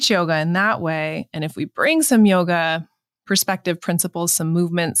teach yoga in that way, and if we bring some yoga perspective principles, some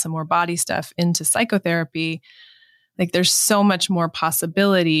movement, some more body stuff into psychotherapy, like there's so much more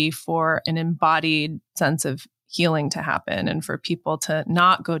possibility for an embodied sense of healing to happen and for people to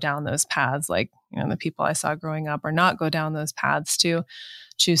not go down those paths like, the people I saw growing up, or not go down those paths to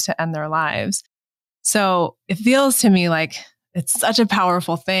choose to end their lives. So it feels to me like it's such a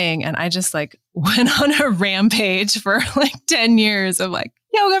powerful thing. And I just like went on a rampage for like 10 years of like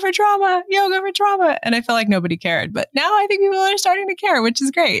yoga for trauma. And I feel like nobody cared. But now I think people are starting to care, which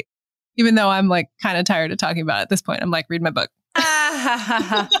is great. Even though I'm like kind of tired of talking about it at this point. I'm like, read my book.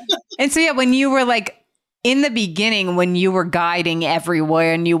 And so, yeah, when you were like in the beginning, when you were guiding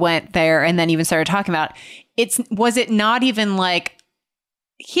everywhere and you went there and then even started talking about was it not even like,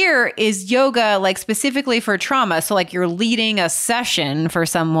 here is yoga like specifically for trauma? So like you're leading a session for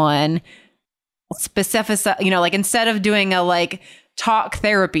someone specific, like instead of doing a like talk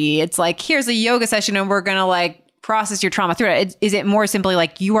therapy, it's like, here's a yoga session and we're going to like process your trauma through it. Is it more simply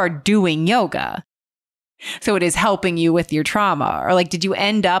like you are doing yoga? So it is helping you with your trauma? Or like, did you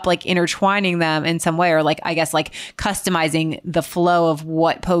end up like intertwining them in some way? Or like, I guess like customizing the flow of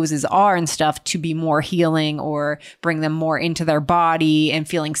what poses are and stuff to be more healing or bring them more into their body and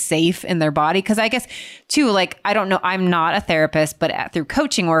feeling safe in their body? Because I guess too, like, I don't know, I'm not a therapist, but through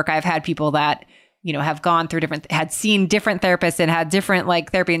coaching work, I've had people that have gone through had seen different therapists and had different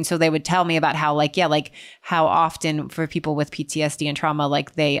like therapy. And so they would tell me about how like, yeah, like how often for people with PTSD and trauma,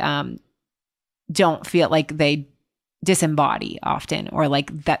 like they don't feel like they disembody often, or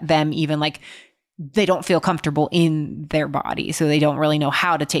like that them even like they don't feel comfortable in their body. So they don't really know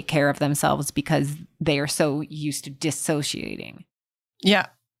how to take care of themselves because they are so used to dissociating. Yeah,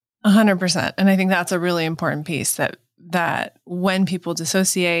 100%. And I think that's a really important piece that when people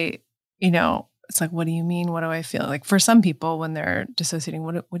dissociate, it's like, what do you mean? What do I feel? Like for some people, when they're dissociating,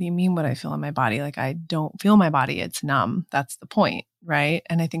 what do you mean? What I feel in my body? Like I don't feel my body. It's numb. That's the point, right?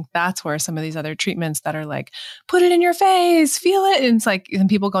 And I think that's where some of these other treatments that are like, put it in your face, feel it. And it's like, and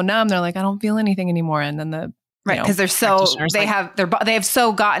people go numb. They're like, I don't feel anything anymore. And then the right, because they're so they have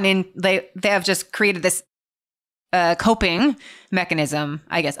so gotten in. They have just created this coping mechanism,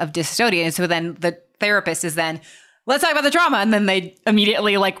 I guess, of dissociating. So then the therapist is then, let's talk about the trauma. And then they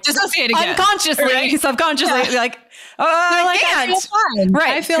immediately like dissociate again. Unconsciously, right? Subconsciously, like, I can't. I feel fine.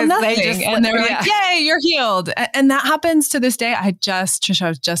 Right. I feel nothing. And they're like, yay, you're healed. And that happens to this day. Trisha, I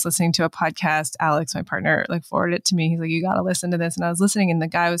was just listening to a podcast. Alex, my partner, like forwarded it to me. He's like, you got to listen to this. And I was listening and the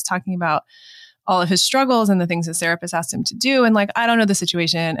guy was talking about all of his struggles and the things his therapist asked him to do. And like, I don't know the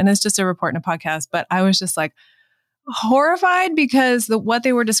situation. And it's just a report in a podcast, but I was just like, horrified because what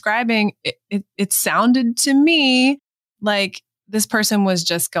they were describing, it sounded to me like this person was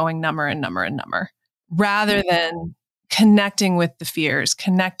just going number and number and number rather than connecting with the fears,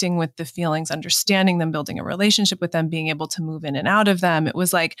 connecting with the feelings, understanding them, building a relationship with them, being able to move in and out of them. It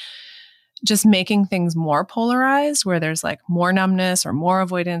was like just making things more polarized where there's like more numbness or more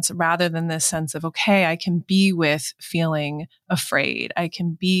avoidance rather than this sense of, okay, I can be with feeling afraid. I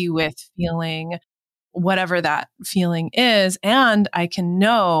can be with feeling whatever that feeling is. And I can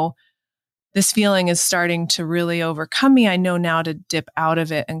know this feeling is starting to really overcome me. I know now to dip out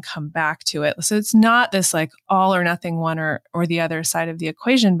of it and come back to it. So it's not this like all or nothing one or the other side of the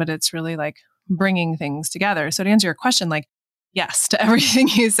equation, but it's really like bringing things together. So to answer your question, like, yes, to everything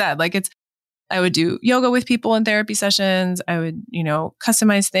you said, like I would do yoga with people in therapy sessions. I would,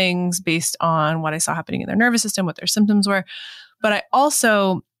 customize things based on what I saw happening in their nervous system, what their symptoms were. But I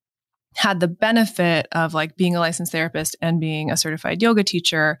also had the benefit of like being a licensed therapist and being a certified yoga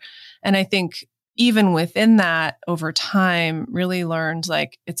teacher. And I think even within that over time really learned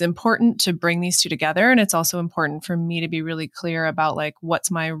like it's important to bring these two together. And it's also important for me to be really clear about like, what's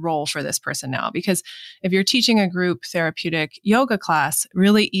my role for this person now? Because if you're teaching a group therapeutic yoga class,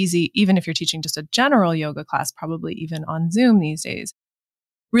 really easy, even if you're teaching just a general yoga class, probably even on Zoom these days,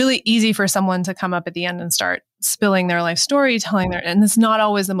 really easy for someone to come up at the end and start spilling their life story, and it's not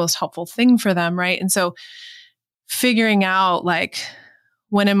always the most helpful thing for them, right? And so figuring out like,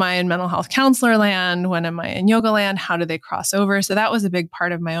 when am I in mental health counselor land? When am I in yoga land? How do they cross over? So that was a big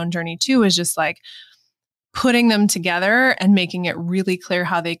part of my own journey too, is just like putting them together and making it really clear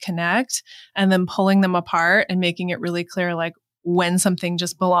how they connect, and then pulling them apart and making it really clear, like when something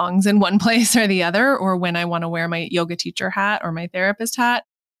just belongs in one place or the other, or when I want to wear my yoga teacher hat or my therapist hat.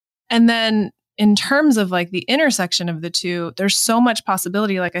 And then in terms of like the intersection of the two, there's so much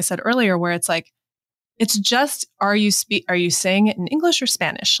possibility, like I said earlier, where it's like, it's just, are you saying it in English or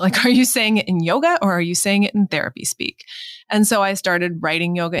Spanish? Like, are you saying it in yoga or are you saying it in therapy speak? And so I started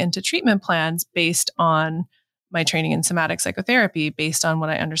writing yoga into treatment plans based on my training in somatic psychotherapy, based on what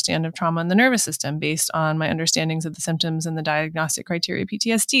I understand of trauma in the nervous system, based on my understandings of the symptoms and the diagnostic criteria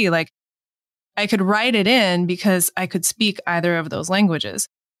PTSD. Like I could write it in because I could speak either of those languages.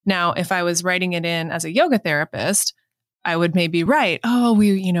 Now, if I was writing it in as a yoga therapist, I would maybe write,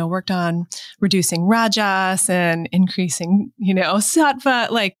 we, worked on reducing rajas and increasing, sattva.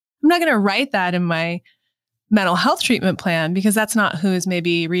 Like, I'm not going to write that in my mental health treatment plan because that's not who is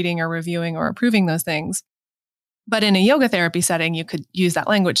maybe reading or reviewing or approving those things. But in a yoga therapy setting, you could use that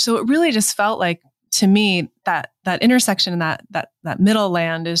language. So it really just felt like, to me, that intersection and that middle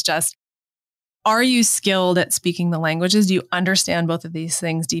land is just, are you skilled at speaking the languages? Do you understand both of these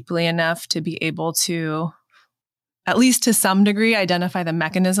things deeply enough to be able to, at least to some degree, identify the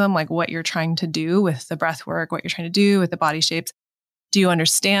mechanism, like what you're trying to do with the breath work, what you're trying to do with the body shapes? Do you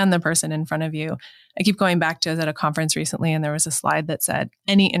understand the person in front of you? I keep going back to, I was at a conference recently and there was a slide that said,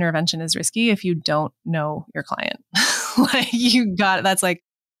 any intervention is risky if you don't know your client. That's like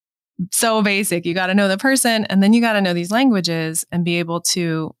so basic. You got to know the person, and then you got to know these languages and be able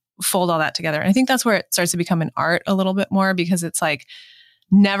to fold all that together. And I think that's where it starts to become an art a little bit more, because it's like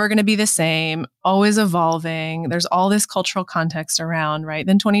never going to be the same, always evolving. There's all this cultural context around, right?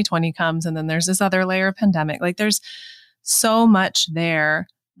 Then 2020 comes, and then there's this other layer of pandemic. Like there's so much there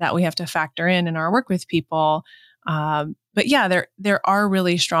that we have to factor in our work with people. But yeah, there are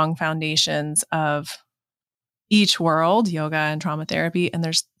really strong foundations of each world, yoga and trauma therapy. And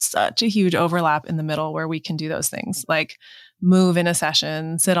there's such a huge overlap in the middle where we can do those things, like move in a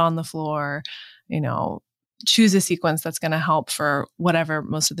session, sit on the floor, choose a sequence that's going to help for whatever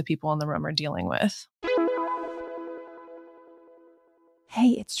most of the people in the room are dealing with.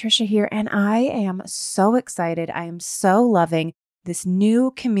 Hey, it's Trisha here, and I am so excited. I am so loving this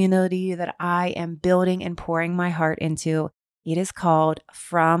new community that I am building and pouring my heart into. It is called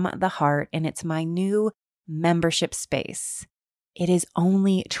From the Heart, and it's my new membership space. It is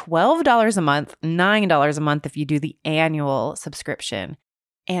only $12 a month, $9 a month if you do the annual subscription.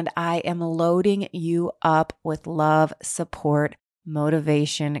 And I am loading you up with love, support,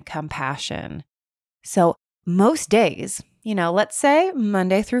 motivation, compassion. So most days, let's say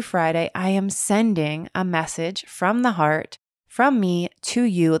Monday through Friday, I am sending a message from the heart, from me to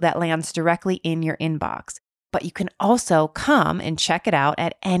you that lands directly in your inbox. But you can also come and check it out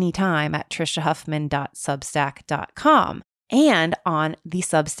at any time at trishahuffman.substack.com and on the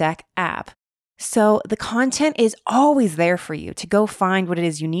Substack app. So the content is always there for you to go find what it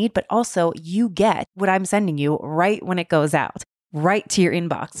is you need, but also you get what I'm sending you right when it goes out, right to your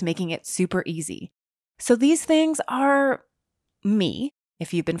inbox, making it super easy. So these things are me,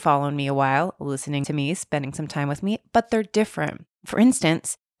 if you've been following me a while, listening to me, spending some time with me, but they're different. For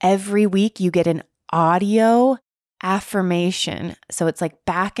instance, every week you get an audio affirmation. So it's like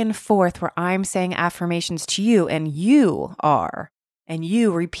back and forth where I'm saying affirmations to you and you are, and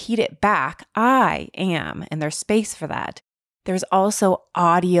you repeat it back. I am, and there's space for that. There's also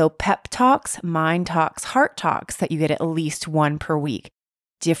audio pep talks, mind talks, heart talks that you get at least one per week.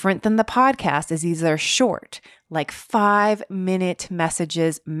 Different than the podcast is these are short, like 5-minute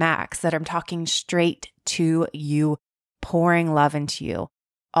messages max that I'm talking straight to you, pouring love into you.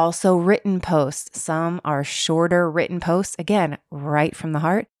 Also written posts. Some are shorter written posts, again, right from the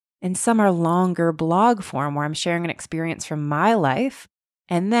heart. And some are longer blog form where I'm sharing an experience from my life.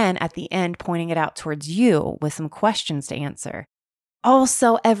 And then at the end, pointing it out towards you with some questions to answer.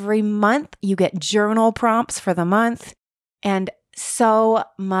 Also, every month you get journal prompts for the month and so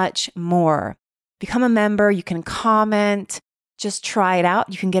much more. Become a member. You can comment. Just try it out.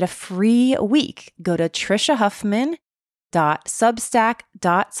 You can get a free week. Go to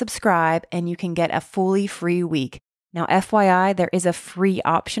trishahuffman.substack.subscribe and you can get a fully free week. Now, FYI, there is a free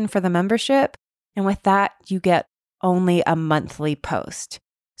option for the membership. And with that, you get only a monthly post.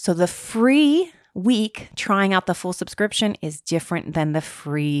 So the free week trying out the full subscription is different than the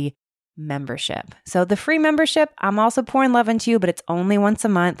free membership. So the free membership, I'm also pouring love into you, but it's only once a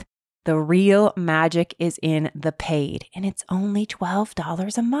month. The real magic is in the paid, and it's only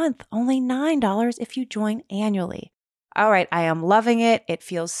 $12 a month, only $9 if you join annually. All right, I am loving it. It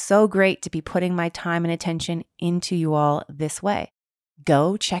feels so great to be putting my time and attention into you all this way.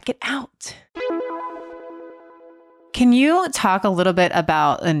 Go check it out. Can you talk a little bit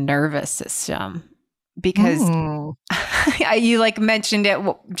about the nervous system? Because you like mentioned it,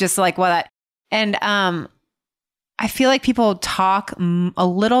 just like what that, and I feel like people talk a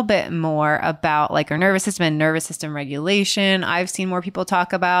little bit more about like our nervous system and nervous system regulation. I've seen more people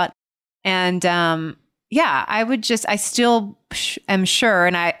talk about, and I still am sure,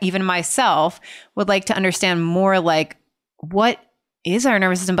 and I even myself would like to understand more like what is our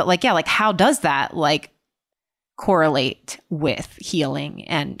nervous system, but like how does that like correlate with healing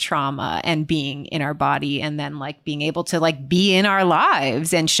and trauma and being in our body and then like being able to like be in our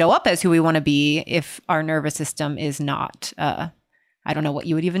lives and show up as who we want to be if our nervous system is not I don't know what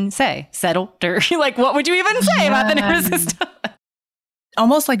you would even say, settled, or like what would you even say about the nervous system?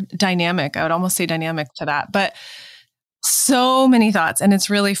 Almost like dynamic. I would almost say dynamic to that, but so many thoughts. And it's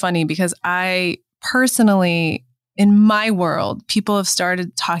really funny because I personally, in my world, people have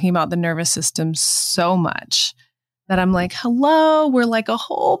started talking about the nervous system so much that I'm like, hello, we're like a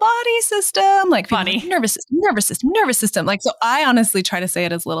whole body system. Like funny. Like, nervous system. Like, so I honestly try to say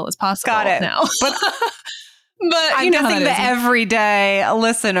it as little as possible. Got it. Now. But I'm guessing the everyday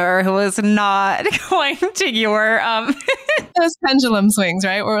listener who is not going to your those pendulum swings,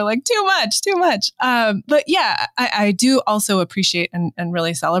 right? Where we're like, too much. But yeah, I do also appreciate and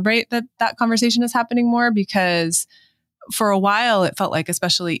really celebrate that conversation is happening more, because for a while it felt like,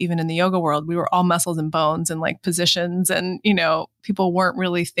 especially even in the yoga world, we were all muscles and bones and like positions, and people weren't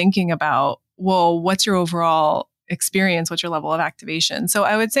really thinking about, well, what's your overall experience? What's your level of activation? So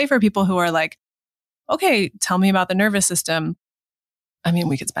I would say for people who are like, okay, tell me about the nervous system. I mean,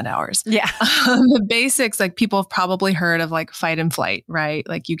 we could spend hours. Yeah. The basics, like people have probably heard of like fight and flight, right?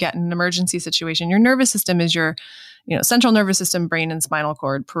 Like you get in an emergency situation. Your nervous system is your, central nervous system, brain and spinal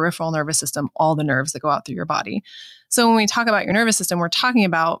cord, peripheral nervous system, all the nerves that go out through your body. So when we talk about your nervous system, we're talking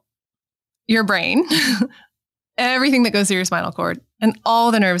about your brain, everything that goes through your spinal cord, and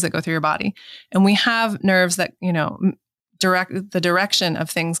all the nerves that go through your body. And we have nerves that, direct the direction of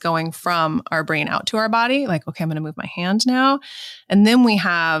things going from our brain out to our body. Like, okay, I'm going to move my hand now. And then we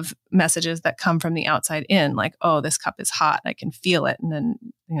have messages that come from the outside in, like, oh, this cup is hot. I can feel it. And then,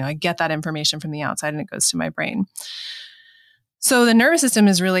 I get that information from the outside and it goes to my brain. So the nervous system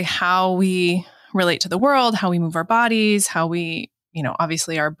is really how we relate to the world, how we move our bodies, how we,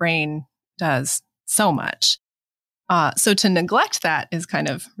 obviously our brain does so much. So to neglect that is kind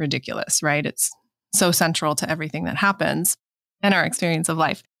of ridiculous, right? It's so central to everything that happens in our experience of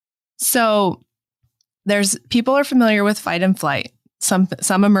life. So people are familiar with fight and flight.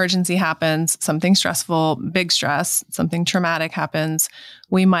 Some emergency happens, something stressful, big stress, something traumatic happens.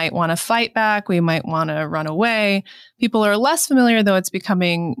 We might want to fight back. We might want to run away. People are less familiar, though it's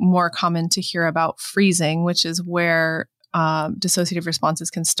becoming more common to hear about freezing, which is where dissociative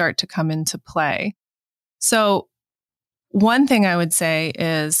responses can start to come into play. So one thing I would say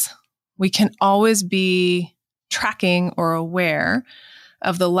is we can always be tracking or aware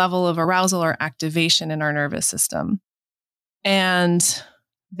of the level of arousal or activation in our nervous system. And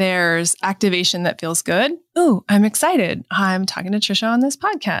there's activation that feels good. Ooh, I'm excited. I'm talking to Trisha on this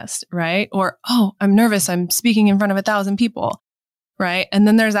podcast, right? Or, oh, I'm nervous. I'm speaking in front of 1,000 people, right? And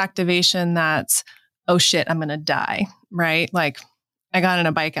then there's activation that's, oh shit, I'm going to die, right? Like I got in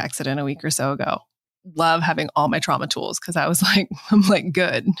a bike accident a week or so ago. Love having all my trauma tools because I was like, I'm like,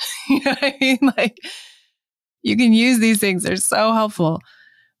 good. You know what I mean? Like you can use these things. They're so helpful.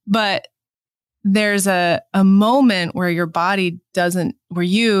 But there's a moment where your body where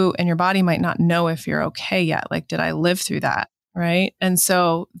you and your body might not know if you're okay yet. Like, did I live through that? Right. And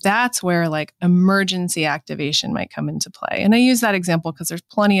so that's where like emergency activation might come into play. And I use that example because there's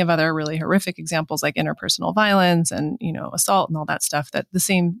plenty of other really horrific examples like interpersonal violence and, assault and all that stuff, that the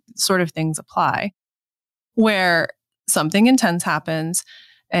same sort of things apply, where something intense happens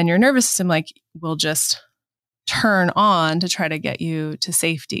and your nervous system will just turn on to try to get you to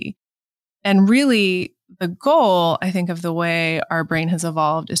safety. And really, the goal, I think, of the way our brain has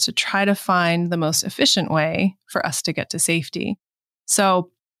evolved is to try to find the most efficient way for us to get to safety.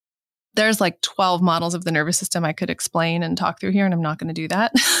 So there's 12 models of the nervous system I could explain and talk through here, and I'm not going to do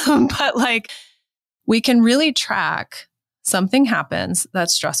that. But we can really track something happens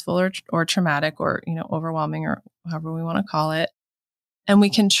that's stressful or traumatic or, overwhelming or however we want to call it. And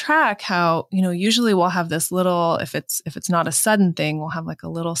we can track how, usually we'll have this little, if it's not a sudden thing, we'll have a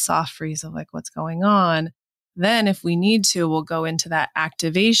little soft freeze of what's going on. Then if we need to, we'll go into that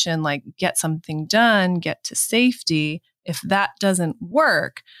activation, get something done, get to safety. If that doesn't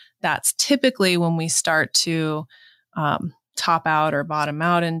work, that's typically when we start to top out or bottom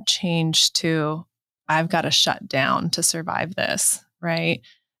out and change to, I've got to shut down to survive this, right?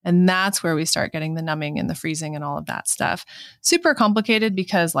 And that's where we start getting the numbing and the freezing and all of that stuff. Super complicated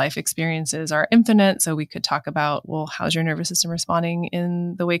because life experiences are infinite. So we could talk about, well, how's your nervous system responding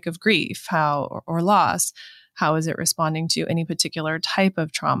in the wake of grief, or loss? How is it responding to any particular type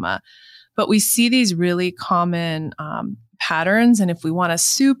of trauma? But we see these really common patterns. And if we want to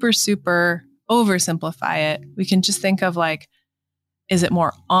super, super oversimplify it, we can just think of is it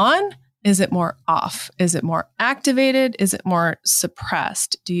more on? Is it more off? Is it more activated? Is it more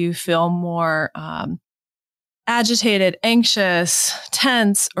suppressed? Do you feel more agitated, anxious,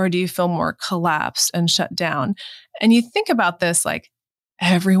 tense, or do you feel more collapsed and shut down? And you think about this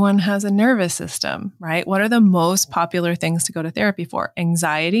everyone has a nervous system, right? What are the most popular things to go to therapy for?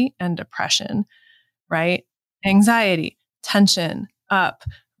 Anxiety and depression, right? Anxiety, tension, up,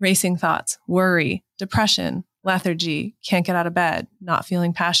 racing thoughts, worry, depression, lethargy, can't get out of bed, not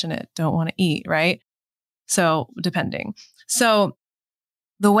feeling passionate, don't want to eat, right? So depending. So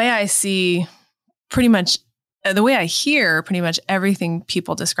the way I hear pretty much everything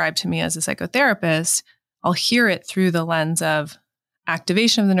people describe to me as a psychotherapist, I'll hear it through the lens of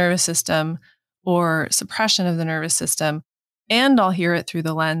activation of the nervous system or suppression of the nervous system. And I'll hear it through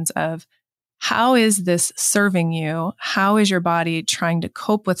the lens of, how is this serving you? How is your body trying to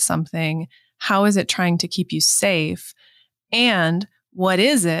cope with something? How is it trying to keep you safe? And what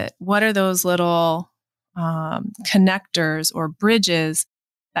is it? What are those little connectors or bridges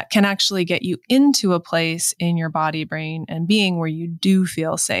that can actually get you into a place in your body, brain, and being where you do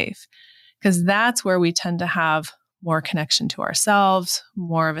feel safe? Because that's where we tend to have more connection to ourselves,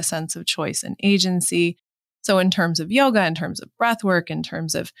 more of a sense of choice and agency. So in terms of yoga, in terms of breath work, in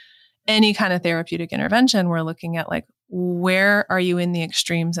terms of any kind of therapeutic intervention, we're looking at where are you in the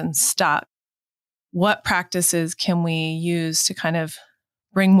extremes and stuck? What practices can we use to kind of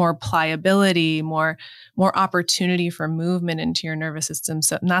bring more pliability, more opportunity for movement into your nervous system?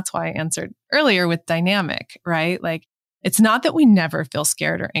 So, and that's why I answered earlier with dynamic, right? It's not that we never feel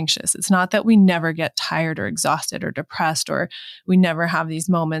scared or anxious. It's not that we never get tired or exhausted or depressed, or we never have these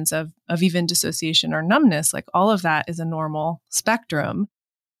moments of even dissociation or numbness. All of that is a normal spectrum.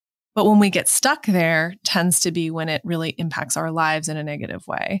 But when we get stuck there, tends to be when it really impacts our lives in a negative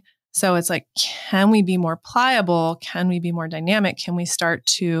way. So it's can we be more pliable? Can we be more dynamic? Can we start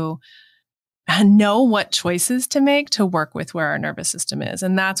to know what choices to make to work with where our nervous system is?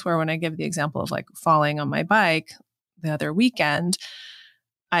 And that's where, when I give the example of falling on my bike the other weekend,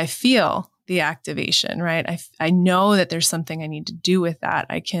 I feel the activation, right? I know that there's something I need to do with that.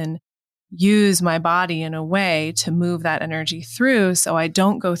 I can use my body in a way to move that energy through, so I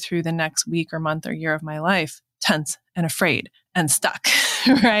don't go through the next week or month or year of my life tense and afraid and stuck,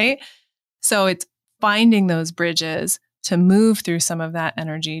 right? So it's finding those bridges to move through some of that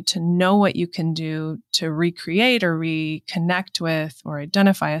energy, to know what you can do to recreate or reconnect with or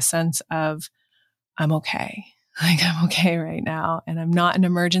identify a sense of, I'm okay. I'm okay right now. And I'm not in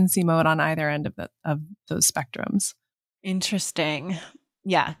emergency mode on either end of those spectrums. Interesting.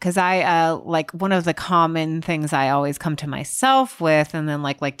 Yeah, because I one of the common things I always come to myself with, and then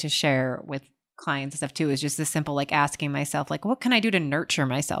like to share with clients and stuff too, is just this simple asking myself what can I do to nurture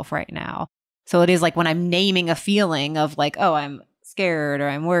myself right now? So it is when I'm naming a feeling of oh, I'm scared or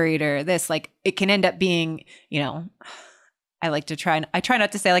I'm worried or this, it can end up being I try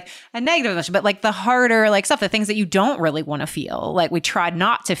not to say like a negative emotion, but like the harder like stuff, the things that you don't really want to feel. Like we try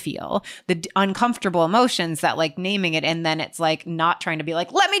not to feel the uncomfortable emotions, that like naming it. And then it's like not trying to be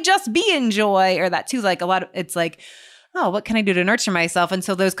like, let me just be in joy, or that too. Like a lot of it's like, oh, what can I do to nurture myself? And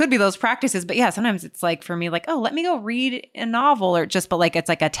so those could be those practices. But yeah, sometimes it's like for me, like, oh, let me go read a novel, or just, but like it's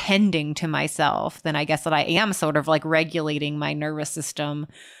like attending to myself. Then I guess that I am sort of like regulating my nervous system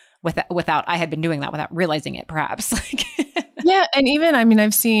without I had been doing that without realizing it, perhaps. Like yeah. And even, I mean,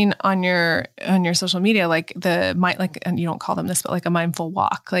 I've seen on your social media, like and you don't call them this, but like a mindful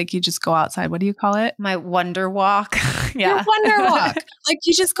walk. Like you just go outside. What do you call it? my wonder walk. Yeah. Your wonder walk. Like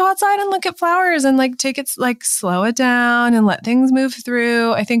you just go outside and look at flowers and like slow it down and let things move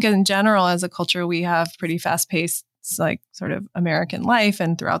through. I think in general, as a culture, we have pretty fast paced, like sort of American life,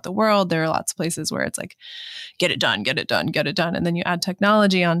 and throughout the world, there are lots of places where it's like, get it done, get it done, get it done. And then you add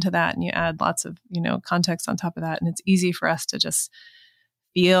technology onto that, and you add lots of, context on top of that. And it's easy for us to just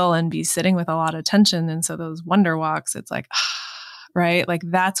feel and be sitting with a lot of tension. And so those wonder walks, it's like, right? Like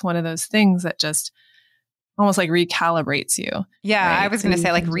that's one of those things that just almost like recalibrates you. Yeah. Right? I was going to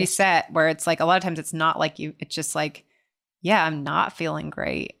say like reset, where it's like a lot of times it's not like it's just like, yeah, I'm not feeling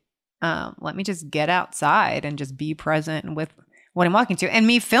great. Let me just get outside and just be present with what I'm walking to. And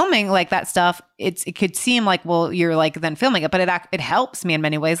me filming like that stuff, it could seem like, well, you're like then filming it, but it helps me in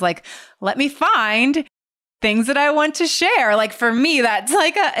many ways. Like, let me find things that I want to share. Like for me, that's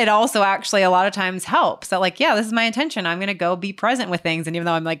like it also actually a lot of times helps. That like, yeah, this is my intention. I'm going to go be present with things. And even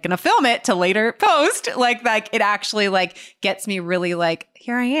though I'm like going to film it to later post, like it actually like gets me really like,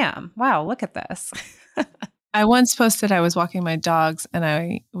 here I am. Wow, look at this. I once posted I was walking my dogs, and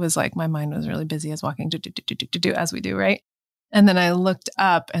I was like, my mind was really busy as walking, as we do, right? And then I looked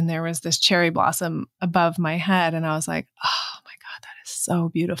up, and there was this cherry blossom above my head, and I was like, oh my God, that is so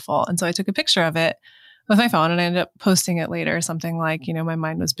beautiful. And so I took a picture of it with my phone, and I ended up posting it later, something like, my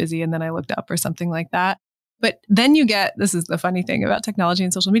mind was busy, and then I looked up, or something like that. But then this is the funny thing about technology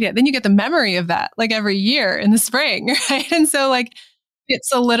and social media, then you get the memory of that like every year in the spring, right? And so like, it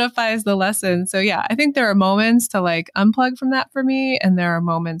solidifies the lesson. So yeah, I think there are moments to like unplug from that for me. And there are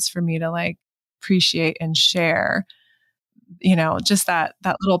moments for me to like appreciate and share, just that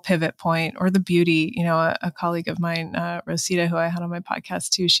little pivot point, or the beauty. A colleague of mine, Rosita, who I had on my podcast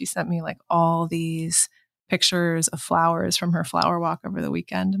too, she sent me like all these pictures of flowers from her flower walk over the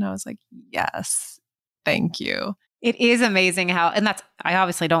weekend. And I was like, yes, thank you. It is amazing and I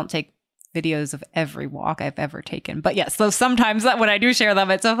obviously don't take videos of every walk I've ever taken. But yes, so sometimes when I do share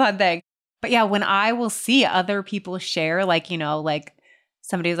them, it's a fun thing. But yeah, when I will see other people share, like, like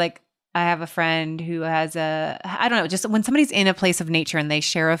somebody's like, I have a friend who has I don't know, just when somebody's in a place of nature and they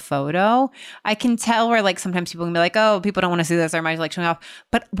share a photo, I can tell where like sometimes people can be like, oh, people don't want to see this, or might like showing off.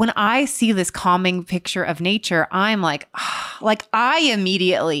 But when I see this calming picture of nature, I'm like, like I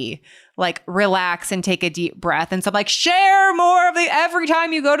immediately like relax and take a deep breath. And so I'm like, share more of every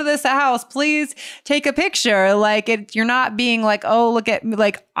time you go to this house, please take a picture. Like you're not being like, oh, look at me.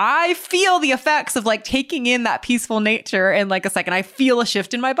 Like I feel the effects of like taking in that peaceful nature in like a second. I feel a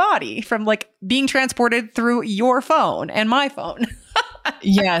shift in my body from like being transported through your phone and my phone.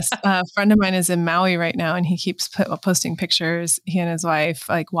 Yes. A friend of mine is in Maui right now, and he keeps posting pictures, he and his wife,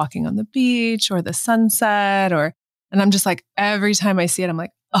 like walking on the beach or the sunset, and I'm just like, every time I see it, I'm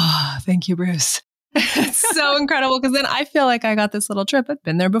like, oh, thank you, Bruce. It's so incredible, because then I feel like I got this little trip. I've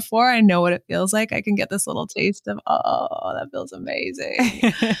been there before. I know what it feels like. I can get this little taste of, oh, that feels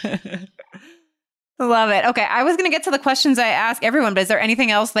amazing. Love it. Okay. I was going to get to the questions I ask everyone, but is there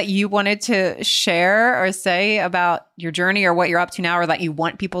anything else that you wanted to share or say about your journey or what you're up to now, or that you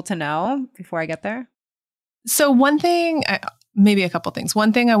want people to know before I get there? So one thing, maybe a couple things.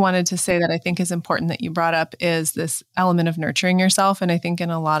 One thing I wanted to say that I think is important that you brought up is this element of nurturing yourself. And I think in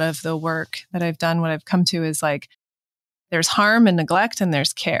a lot of the work that I've done, what I've come to is like, there's harm and neglect, and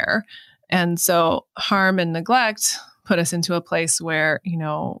there's care. And so harm and neglect put us into a place where,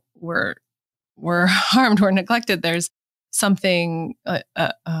 we're harmed, we're neglected. There's something,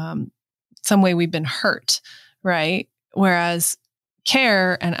 some way we've been hurt, right? Whereas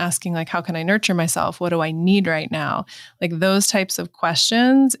care and asking like, how can I nurture myself? What do I need right now? Like those types of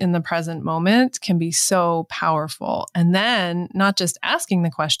questions in the present moment can be so powerful. And then not just asking the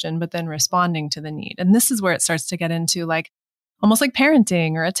question, but then responding to the need. And this is where it starts to get into like, almost like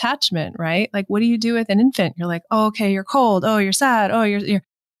parenting or attachment, right? Like, what do you do with an infant? You're like, oh, okay, you're cold. Oh, you're sad. Oh, you're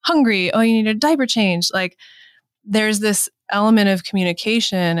hungry. Oh, you need a diaper change. Like there's this element of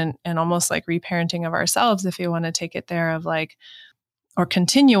communication and almost like reparenting of ourselves, if you want to take it there, of like, or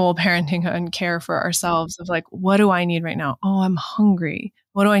continual parenting and care for ourselves of like, what do I need right now? Oh, I'm hungry.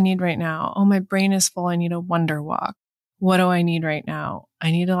 What do I need right now? Oh, my brain is full. I need a wonder walk. what do I need right now?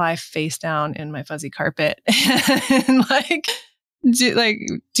 I need to lie face down in my fuzzy carpet and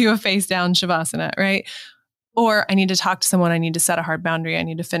do a face down shavasana, right? Or I need to talk to someone. I need to set a hard boundary. I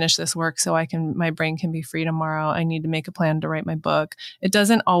need to finish this work so my brain can be free tomorrow. I need to make a plan to write my book. It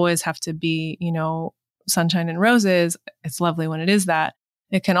doesn't always have to be, sunshine and roses. It's lovely when it is that.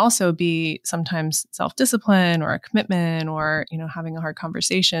 It can also be sometimes self-discipline or a commitment or, having a hard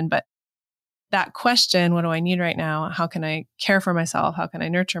conversation. But that question, what do I need right now? How can I care for myself? How can I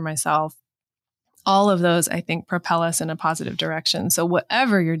nurture myself? All of those, I think, propel us in a positive direction. So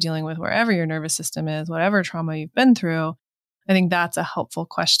whatever you're dealing with, wherever your nervous system is, whatever trauma you've been through, I think that's a helpful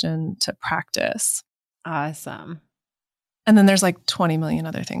question to practice. Awesome. And then there's like 20 million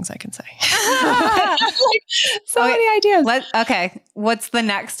other things I can say. Many ideas. Okay. What's the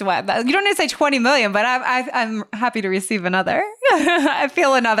next one? You don't need to say 20 million, but I'm happy to receive another. I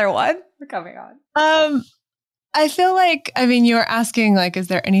feel another one coming on. I feel like, you were asking, is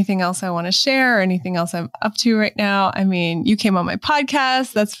there anything else I want to share or anything else I'm up to right now? You came on my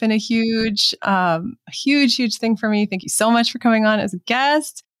podcast. That's been a huge thing for me. Thank you so much for coming on as a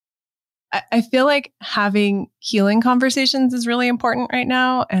guest. I feel like having healing conversations is really important right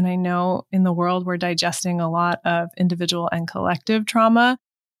now. And I know in the world, we're digesting a lot of individual and collective trauma.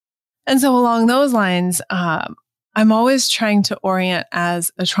 And so along those lines, I'm always trying to orient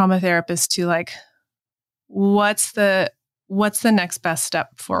as a trauma therapist to what's the next best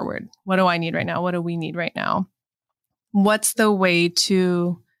step forward? What do I need right now? What do we need right now? What's the way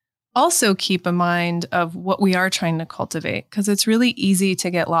to also keep in mind of what we are trying to cultivate? Because it's really easy to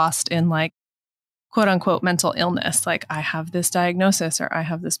get lost in quote unquote mental illness. I have this diagnosis or I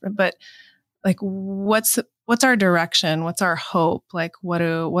have this, but what's our direction? What's our hope? What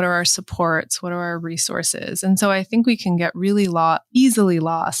are our supports? What are our resources? And so I think we can get really easily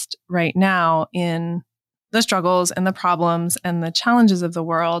lost right now in the struggles and the problems and the challenges of the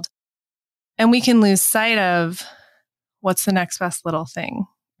world. And we can lose sight of what's the next best little thing,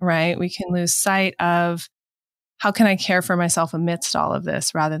 right? We can lose sight of how can I care for myself amidst all of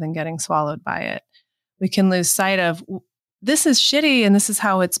this rather than getting swallowed by it. We can lose sight of this is shitty and this is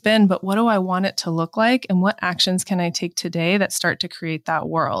how it's been, but what do I want it to look like? And what actions can I take today that start to create that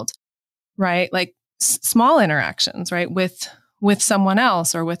world, right? Small interactions, right? With someone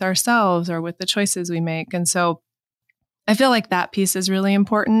else or with ourselves or with the choices we make. And so I feel like that piece is really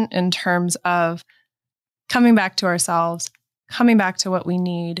important in terms of coming back to ourselves, coming back to what we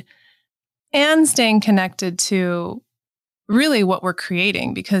need, and staying connected to really what we're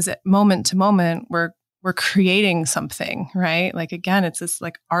creating, because at moment to moment, we're creating something, right? Again, it's this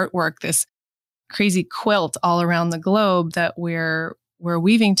artwork, this crazy quilt all around the globe that we're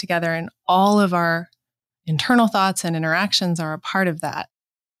weaving together, and all of our internal thoughts and interactions are a part of that.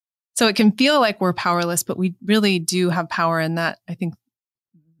 So it can feel like we're powerless, but we really do have power in that. I think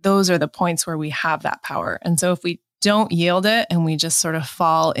those are the points where we have that power. And so if we don't yield it and we just sort of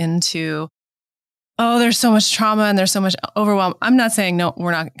fall into, oh, there's so much trauma and there's so much overwhelm. I'm not saying, no,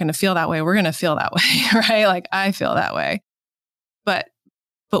 we're not going to feel that way. We're going to feel that way, right? I feel that way. But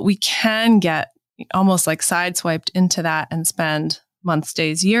we can get almost sideswiped into that and spend months,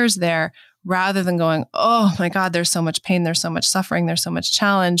 days, years there, rather than going, oh my God, there's so much pain, there's so much suffering, there's so much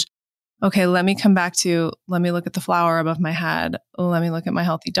challenge. Okay, let me come back to, let me look at the flower above my head. Let me look at my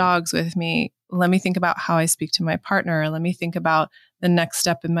healthy dogs with me. Let me think about how I speak to my partner. Let me think about the next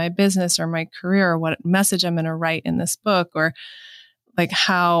step in my business or my career, or what message I'm going to write in this book, or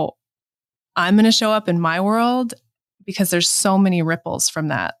how I'm going to show up in my world, because there's so many ripples from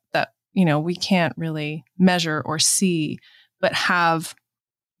that we can't really measure or see, but hold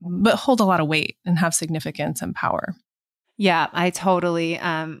a lot of weight and have significance and power. Yeah, I totally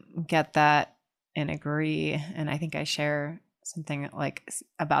get that and agree. And I think I share something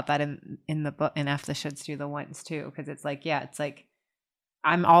about that in the book, in F the Shoulds Do the Wants too. Because it's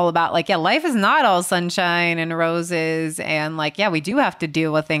I'm all about life is not all sunshine and roses. And we do have to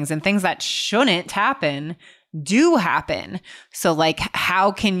deal with things, and things that shouldn't happen do happen. So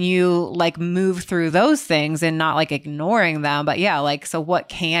how can you move through those things and not ignoring them? But so what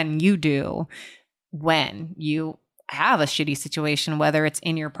can you do when you have a shitty situation, whether it's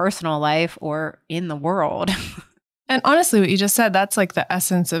in your personal life or in the world? And honestly, what you just said, that's the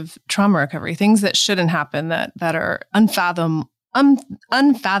essence of trauma recovery. Things that shouldn't happen, that are unfathomable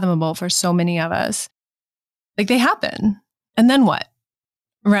for so many of us. They happen. And then what?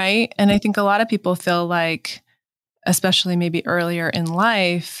 Right? And I think a lot of people feel especially maybe earlier in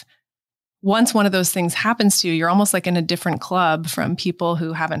life, once one of those things happens to you, you're almost in a different club from people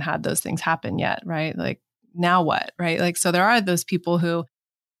who haven't had those things happen yet, right? Now what, right? So there are those people who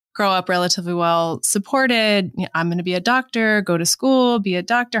grow up relatively well supported. I'm going to be a doctor, go to school, be a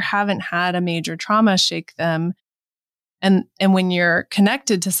doctor, haven't had a major trauma shake them. And when you're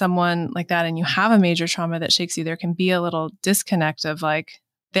connected to someone like that and you have a major trauma that shakes you, there can be a little disconnect of like,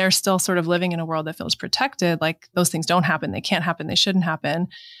 they're still sort of living in a world that feels protected. Like those things don't happen. They can't happen. They shouldn't happen.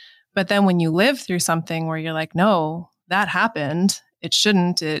 But then when you live through something where you're like, no, that happened. It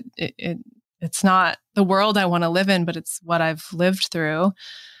shouldn't. It's not the world I want to live in, but it's what I've lived through.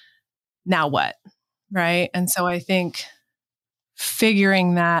 Now what? Right. And so I think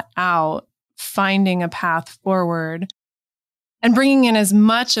figuring that out, finding a path forward, and bringing in as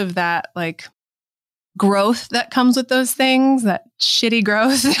much of that like growth that comes with those things, that shitty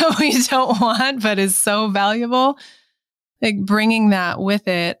growth that we don't want, but is so valuable, like bringing that with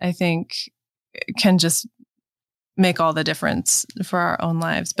it, I think can just make all the difference for our own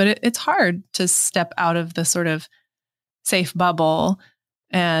lives. But it's hard to step out of the sort of safe bubble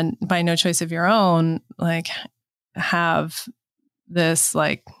and by no choice of your own, like have this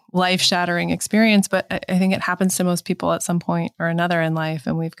like life-shattering experience. But I think it happens to most people at some point or another in life.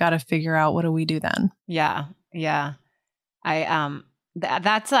 And we've got to figure out, what do we do then? Yeah. Yeah.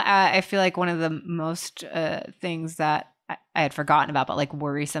 That's I feel like one of the most things that I had forgotten about, but like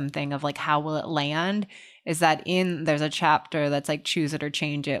worrisome thing of like, how will it land, is that there's a chapter that's like Choose It or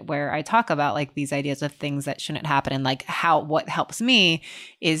Change It, where I talk about like these ideas of things that shouldn't happen. And like what helps me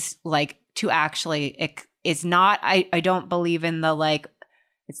is like to actually, it's not, I don't believe in the like,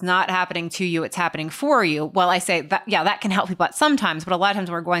 it's not happening to you, it's happening for you. Well, I say that, yeah, that can help people at sometimes, but a lot of times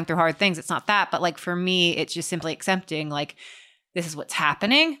when we're going through hard things, it's not that. But like for me, it's just simply accepting like, this is what's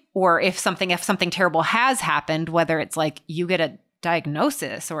happening. Or if something terrible has happened, whether it's like you get a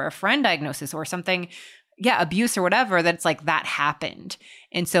diagnosis or a friend diagnosis or something, abuse or whatever, that it's like that happened.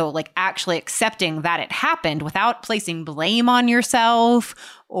 And so like actually accepting that it happened without placing blame on yourself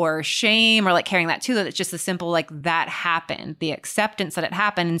or shame or like carrying that too, that it's just a simple like that happened, the acceptance that it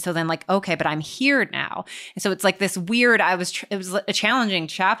happened. And so then like, okay, but I'm here now. And so it's like this weird, it was a challenging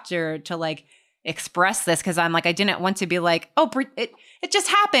chapter to like express this, because I'm like, I didn't want to be like, oh, it just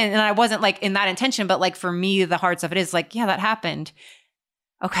happened. And I wasn't like in that intention, but like for me, the hard stuff, it is like, yeah, that happened.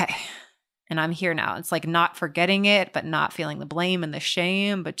 Okay. And I'm here now. It's like not forgetting it, but not feeling the blame and the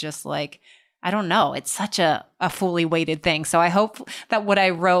shame, but just like, I don't know. It's such a fully weighted thing. So I hope that what I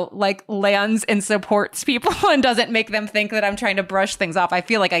wrote like lands and supports people and doesn't make them think that I'm trying to brush things off. I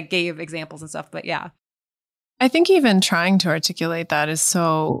feel like I gave examples and stuff, but yeah. I think even trying to articulate that is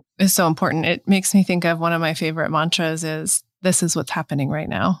so important. It makes me think of one of my favorite mantras is, this is what's happening right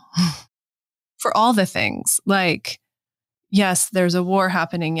now. For all the things, like, yes, there's a war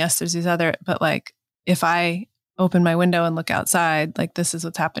happening. Yes, there's these other, but like, if I open my window and look outside, like, this is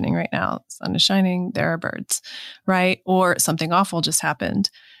what's happening right now. The sun is shining. There are birds, right? Or something awful just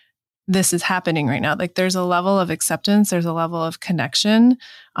happened. This is happening right now. Like there's a level of acceptance, there's a level of connection.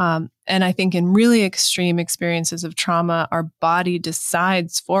 And I think in really extreme experiences of trauma, our body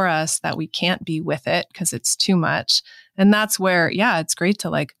decides for us that we can't be with it because it's too much. And that's where, it's great to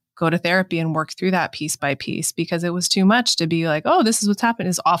like go to therapy and work through that piece by piece, because it was too much to be like, oh, this is what's happening.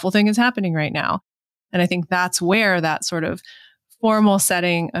 This awful thing is happening right now. And I think that's where that sort of formal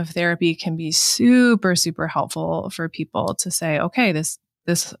setting of therapy can be super, super helpful for people to say, okay, this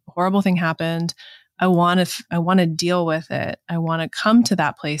horrible thing happened. I want to deal with it. I want to come to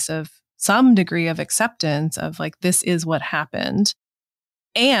that place of some degree of acceptance of like, this is what happened.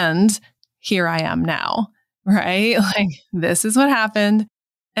 And here I am now, right? Like this is what happened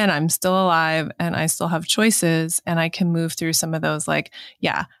and I'm still alive and I still have choices and I can move through some of those, like,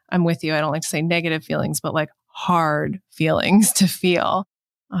 I'm with you. I don't like to say negative feelings, but like hard feelings to feel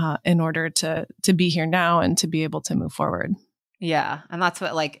in order to be here now and to be able to move forward. Yeah. And that's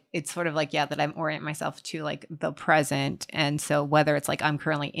what like, it's sort of like, that I'm orienting myself to like the present. And so whether it's like, I'm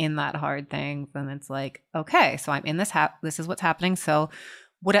currently in that hard thing, then it's like, okay, so I'm in this, this is what's happening. So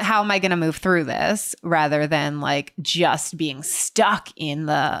how am I going to move through this, rather than like just being stuck in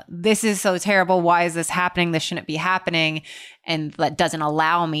this is so terrible. Why is this happening? This shouldn't be happening. And that doesn't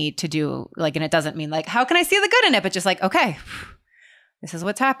allow me to do like, and it doesn't mean like, how can I see the good in it? But just like, okay, this is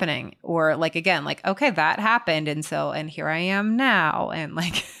what's happening. Or like, again, like, okay, that happened. And here I am now. And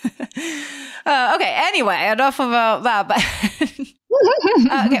like, okay, anyway, enough about that. But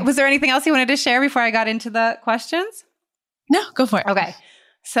okay, was there anything else you wanted to share before I got into the questions? No, go for it. Okay.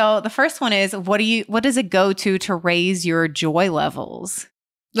 So the first one is, what does it go to raise your joy levels?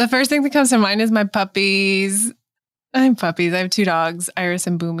 The first thing that comes to mind is my puppies. I have puppies. I have 2 dogs, Iris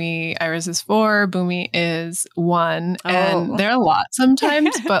and Boomy. Iris is 4, Boomy is 1. And they're a lot sometimes,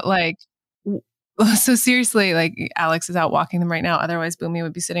 but like So seriously, like Alex is out walking them right now. Otherwise, Boomy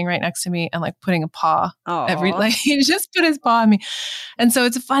would be sitting right next to me and like putting a paw like he just put his paw on me. And so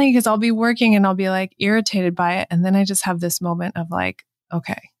it's funny because I'll be working and I'll be like irritated by it. And then I just have this moment of like,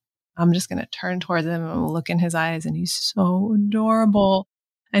 okay, I'm just going to turn towards him and look in his eyes. And he's so adorable.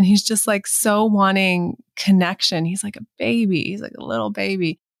 And he's just like so wanting connection. He's like a baby. He's like a little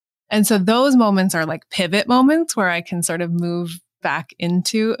baby. And so those moments are like pivot moments where I can sort of move back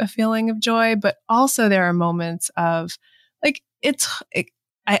into a feeling of joy. But also there are moments of like,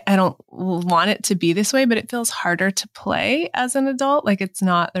 I don't want it to be this way, but it feels harder to play as an adult. Like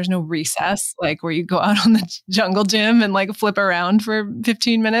there's no recess, like where you go out on the jungle gym and like flip around for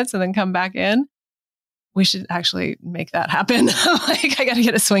 15 minutes and then come back in. We should actually make that happen. Like I got to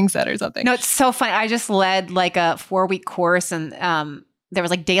get a swing set or something. No, it's so funny. I just led like a 4-week course and there was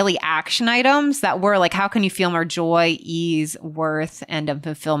like daily action items that were like, how can you feel more joy, ease, worth, and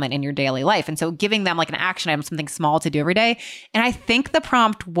fulfillment in your daily life? And so giving them like an action item, something small to do every day. And I think the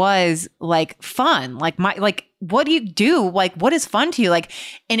prompt was like fun, like what do you do? Like, what is fun to you? Like,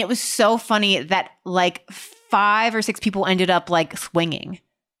 and it was so funny that like 5 or 6 people ended up like swinging.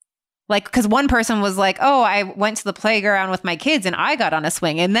 Like, because one person was like, oh, I went to the playground with my kids and I got on a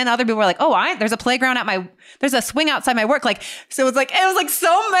swing. And then other people were like, oh, there's a playground there's a swing outside my work. Like, so it was like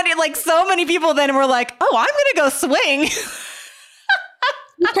so many people then were like, oh, I'm going to go swing.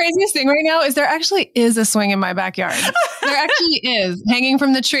 The craziest thing right now is there actually is a swing in my backyard. There actually is, hanging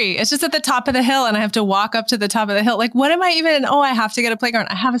from the tree. It's just at the top of the hill and I have to walk up to the top of the hill. Like, what am I even? Oh, I have to get a playground.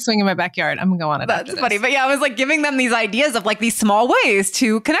 I have a swing in my backyard. I'm going to go on it. That's funny. But yeah, I was like giving them these ideas of like these small ways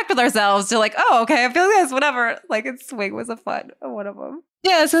to connect with ourselves to like, oh, okay, I feel this, whatever. Like swing was one of them.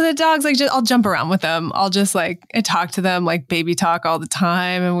 Yeah. So the dogs, like, I'll jump around with them. I'll just like, I talk to them like baby talk all the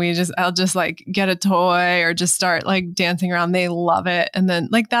time. And I'll just like get a toy or just start like dancing around. They love it. And then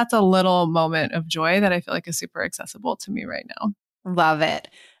like, that's a little moment of joy that I feel like is super accessible to me right now. Love it.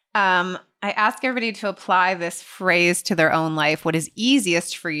 I ask everybody to apply this phrase to their own life. What is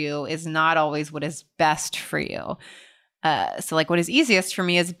easiest for you is not always what is best for you. So like what is easiest for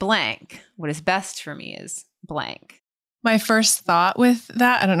me is blank. What is best for me is blank. My first thought with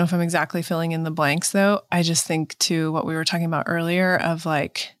that, I don't know if I'm exactly filling in the blanks though. I just think to what we were talking about earlier of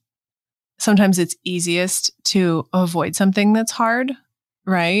like, sometimes it's easiest to avoid something that's hard,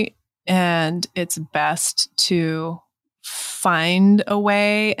 right? And it's best to find a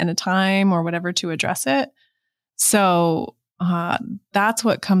way and a time or whatever to address it. So that's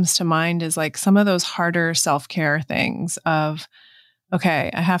what comes to mind is like some of those harder self-care things of, okay,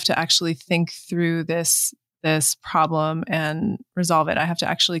 I have to actually think through this problem and resolve it. I have to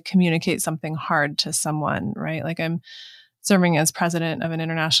actually communicate something hard to someone, right? Like I'm serving as president of an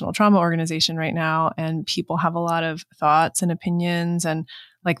international trauma organization right now, and people have a lot of thoughts and opinions, and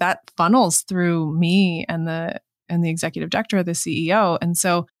like that funnels through me and the executive director, the CEO. And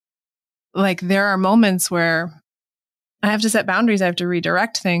so like there are moments where I have to set boundaries, I have to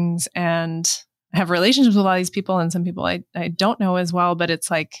redirect things, and I have relationships with a lot of these people, and some people I don't know as well, but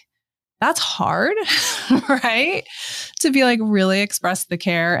it's like, that's hard, right? To be like really express the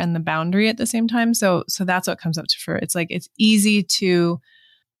care and the boundary at the same time. So that's what comes up for. It's like, it's easy to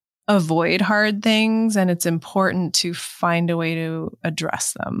avoid hard things and it's important to find a way to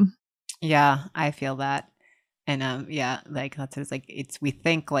address them. Yeah, I feel that. And yeah, like it's like we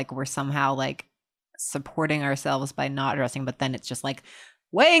think like we're somehow like supporting ourselves by not addressing, but then it's just like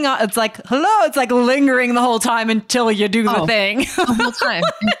weighing on, it's like, hello, it's like lingering the whole time until you do the thing. The whole time.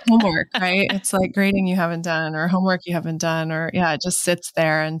 It's homework, right? It's like grading you haven't done or homework you haven't done, or yeah, it just sits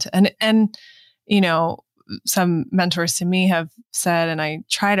there. And you know, some mentors to me have said, and I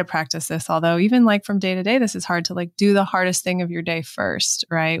try to practice this, although even like from day to day, this is hard to like do the hardest thing of your day first,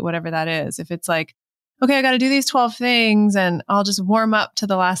 right? Whatever that is. If it's like, okay, I got to do these 12 things and I'll just warm up to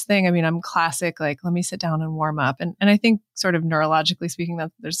the last thing. I mean, I'm classic, like, let me sit down and warm up. And I think sort of neurologically speaking,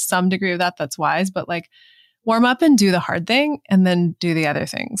 that there's some degree of that's wise, but like warm up and do the hard thing and then do the other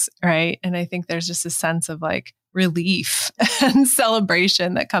things, right? And I think there's just a sense of like relief and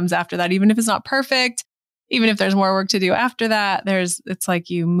celebration that comes after that, even if it's not perfect, even if there's more work to do after that, it's like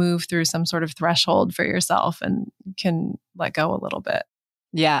you move through some sort of threshold for yourself and can let go a little bit.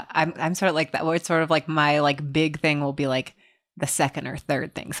 Yeah, I'm sort of like that. Where it's sort of like my like big thing will be like the second or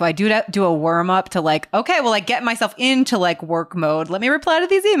third thing. So I do a warm up to like, okay, well, I get myself into like work mode. Let me reply to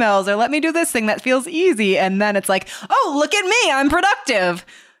these emails or let me do this thing that feels easy. And then it's like, oh, look at me, I'm productive.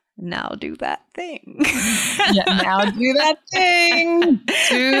 Now do that thing. Yeah, now do that thing.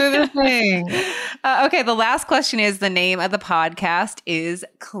 Do the thing. Okay, the last question is, the name of the podcast is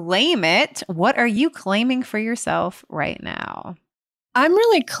Claim It. What are you claiming for yourself right now? I'm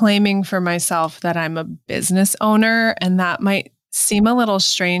really claiming for myself that I'm a business owner, and that might seem a little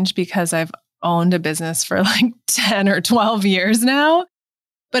strange because I've owned a business for like 10 or 12 years now.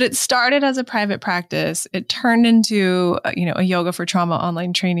 But it started as a private practice. It turned into, a yoga for trauma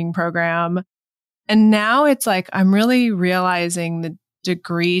online training program. And now it's like I'm really realizing the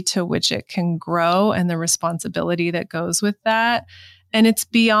degree to which it can grow and the responsibility that goes with that. And it's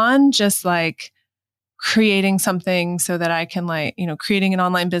beyond just like creating something so that I can creating an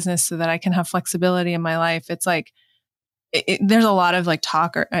online business so that I can have flexibility in my life. It's like, there's a lot of like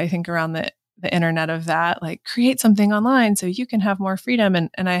talk, I think, around the internet of that, like create something online so you can have more freedom. And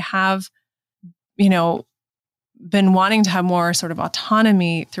I have, been wanting to have more sort of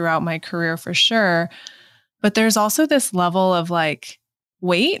autonomy throughout my career for sure. But there's also this level of like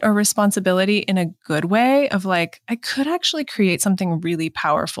weight or responsibility in a good way of like, I could actually create something really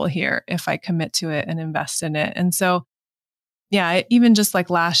powerful here if I commit to it and invest in it. And so, yeah, I even just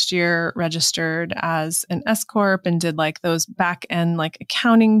like last year registered as an S Corp and did like those back end like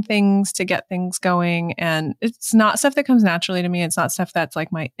accounting things to get things going. And it's not stuff that comes naturally to me. It's not stuff that's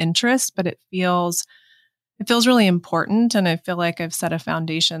like my interest, but it feels really important. And I feel like I've set a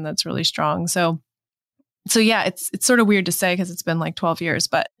foundation that's really strong. So yeah, it's sort of weird to say because it's been like 12 years,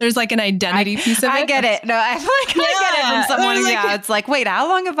 but there's like an identity piece of it. I get it. No, I feel like I get it from someone. Yeah, it's like, wait, how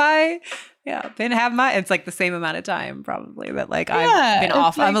long have I been have my? It's like the same amount of time probably that like I've been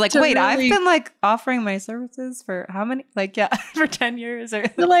off. Like, I'm like, wait, I've been like offering my services for how many? Like, for 10 years or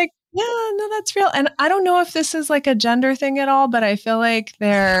like, yeah, no, that's real. And I don't know if this is like a gender thing at all, but I feel like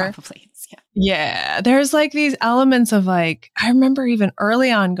probably. Yeah, there's like these elements of like, I remember even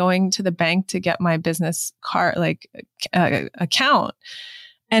early on going to the bank to get my business card, like account,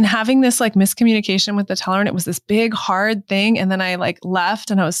 and having this like miscommunication with the teller. And it was this big, hard thing. And then I like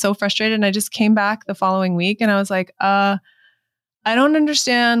left and I was so frustrated. And I just came back the following week and I was like, I don't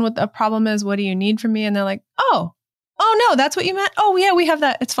understand what the problem is. What do you need from me? And they're like, oh no, that's what you meant. Oh yeah, we have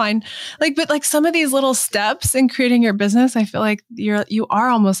that. It's fine. Like, but like some of these little steps in creating your business, I feel like you are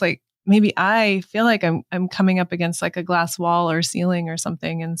almost like, maybe I feel like I'm coming up against like a glass wall or ceiling or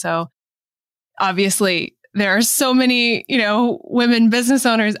something. And so obviously there are so many, women business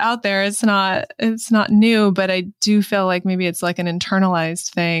owners out there. It's not new, but I do feel like maybe it's like an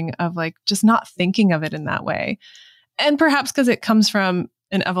internalized thing of like just not thinking of it in that way. And perhaps because it comes from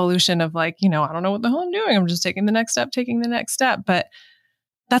an evolution of like, I don't know what the hell I'm doing. I'm just taking the next step. But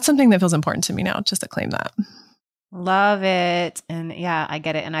that's something that feels important to me now, just to claim that. Love it. And yeah, I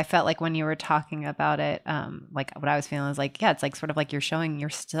get it. And I felt like when you were talking about it, like what I was feeling is like, it's like sort of like you're showing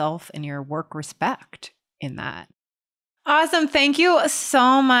yourself and your work respect in that. Awesome. Thank you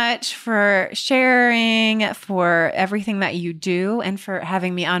so much for sharing, for everything that you do, and for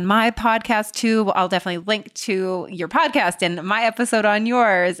having me on my podcast too. I'll definitely link to your podcast and my episode on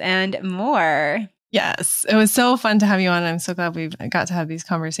yours and more. Yes. It was so fun to have you on. I'm so glad we've got to have these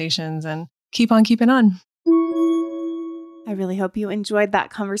conversations, and keep on keeping on. I really hope you enjoyed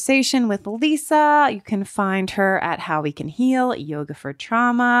that conversation with Lisa. You can find her at How We Can Heal, Yoga for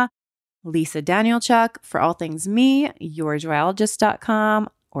Trauma, Lisa Danielchuk for all things me, yourjoyologist.com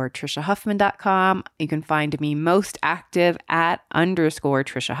or TrishaHuffman.com. You can find me most active at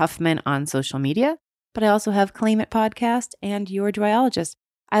 _Trisha Huffman on social media, but I also have Claim It Podcast and Your Joyologist.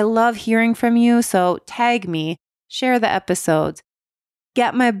 I love hearing from you, so tag me, share the episodes,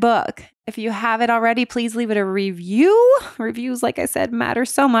 get my book. If you have it already, please leave it a review. Reviews, like I said, matter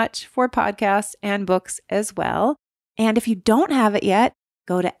so much for podcasts and books as well. And if you don't have it yet,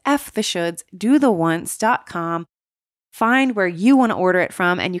 go to ftheshouldsdotheonce.com. Find where you want to order it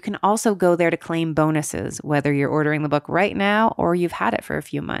from, and you can also go there to claim bonuses, whether you're ordering the book right now or you've had it for a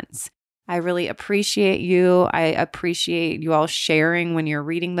few months. I really appreciate you. I appreciate you all sharing when you're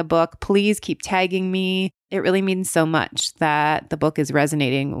reading the book. Please keep tagging me. It really means so much that the book is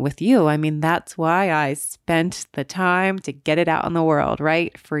resonating with you. I mean, that's why I spent the time to get it out in the world,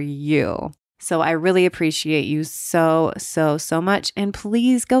 right? For you. So I really appreciate you so, so, so much. And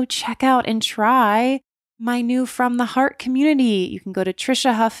please go check out and try my new From the Heart community. You can go to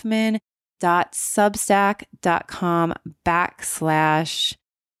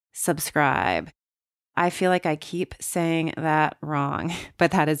trishahuffman.substack.com/subscribe. I feel like I keep saying that wrong,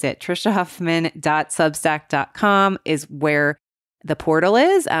 but that is it. trishahuffman.substack.com is where the portal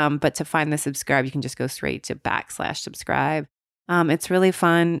is. But to find the subscribe, you can just go straight to /subscribe. It's really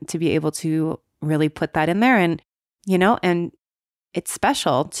fun to be able to really put that in there, and it's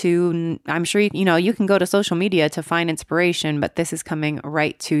special to, I'm sure, you can go to social media to find inspiration, but this is coming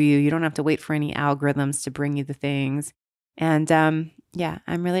right to you. You don't have to wait for any algorithms to bring you the things. And I'm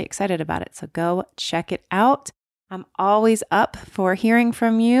really excited about it. So go check it out. I'm always up for hearing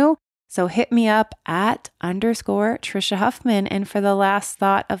from you. So hit me up at _Trisha Huffman. And for the last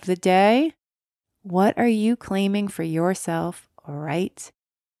thought of the day, what are you claiming for yourself right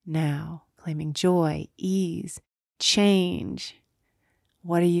now? Claiming joy, ease, change.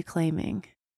 What are you claiming?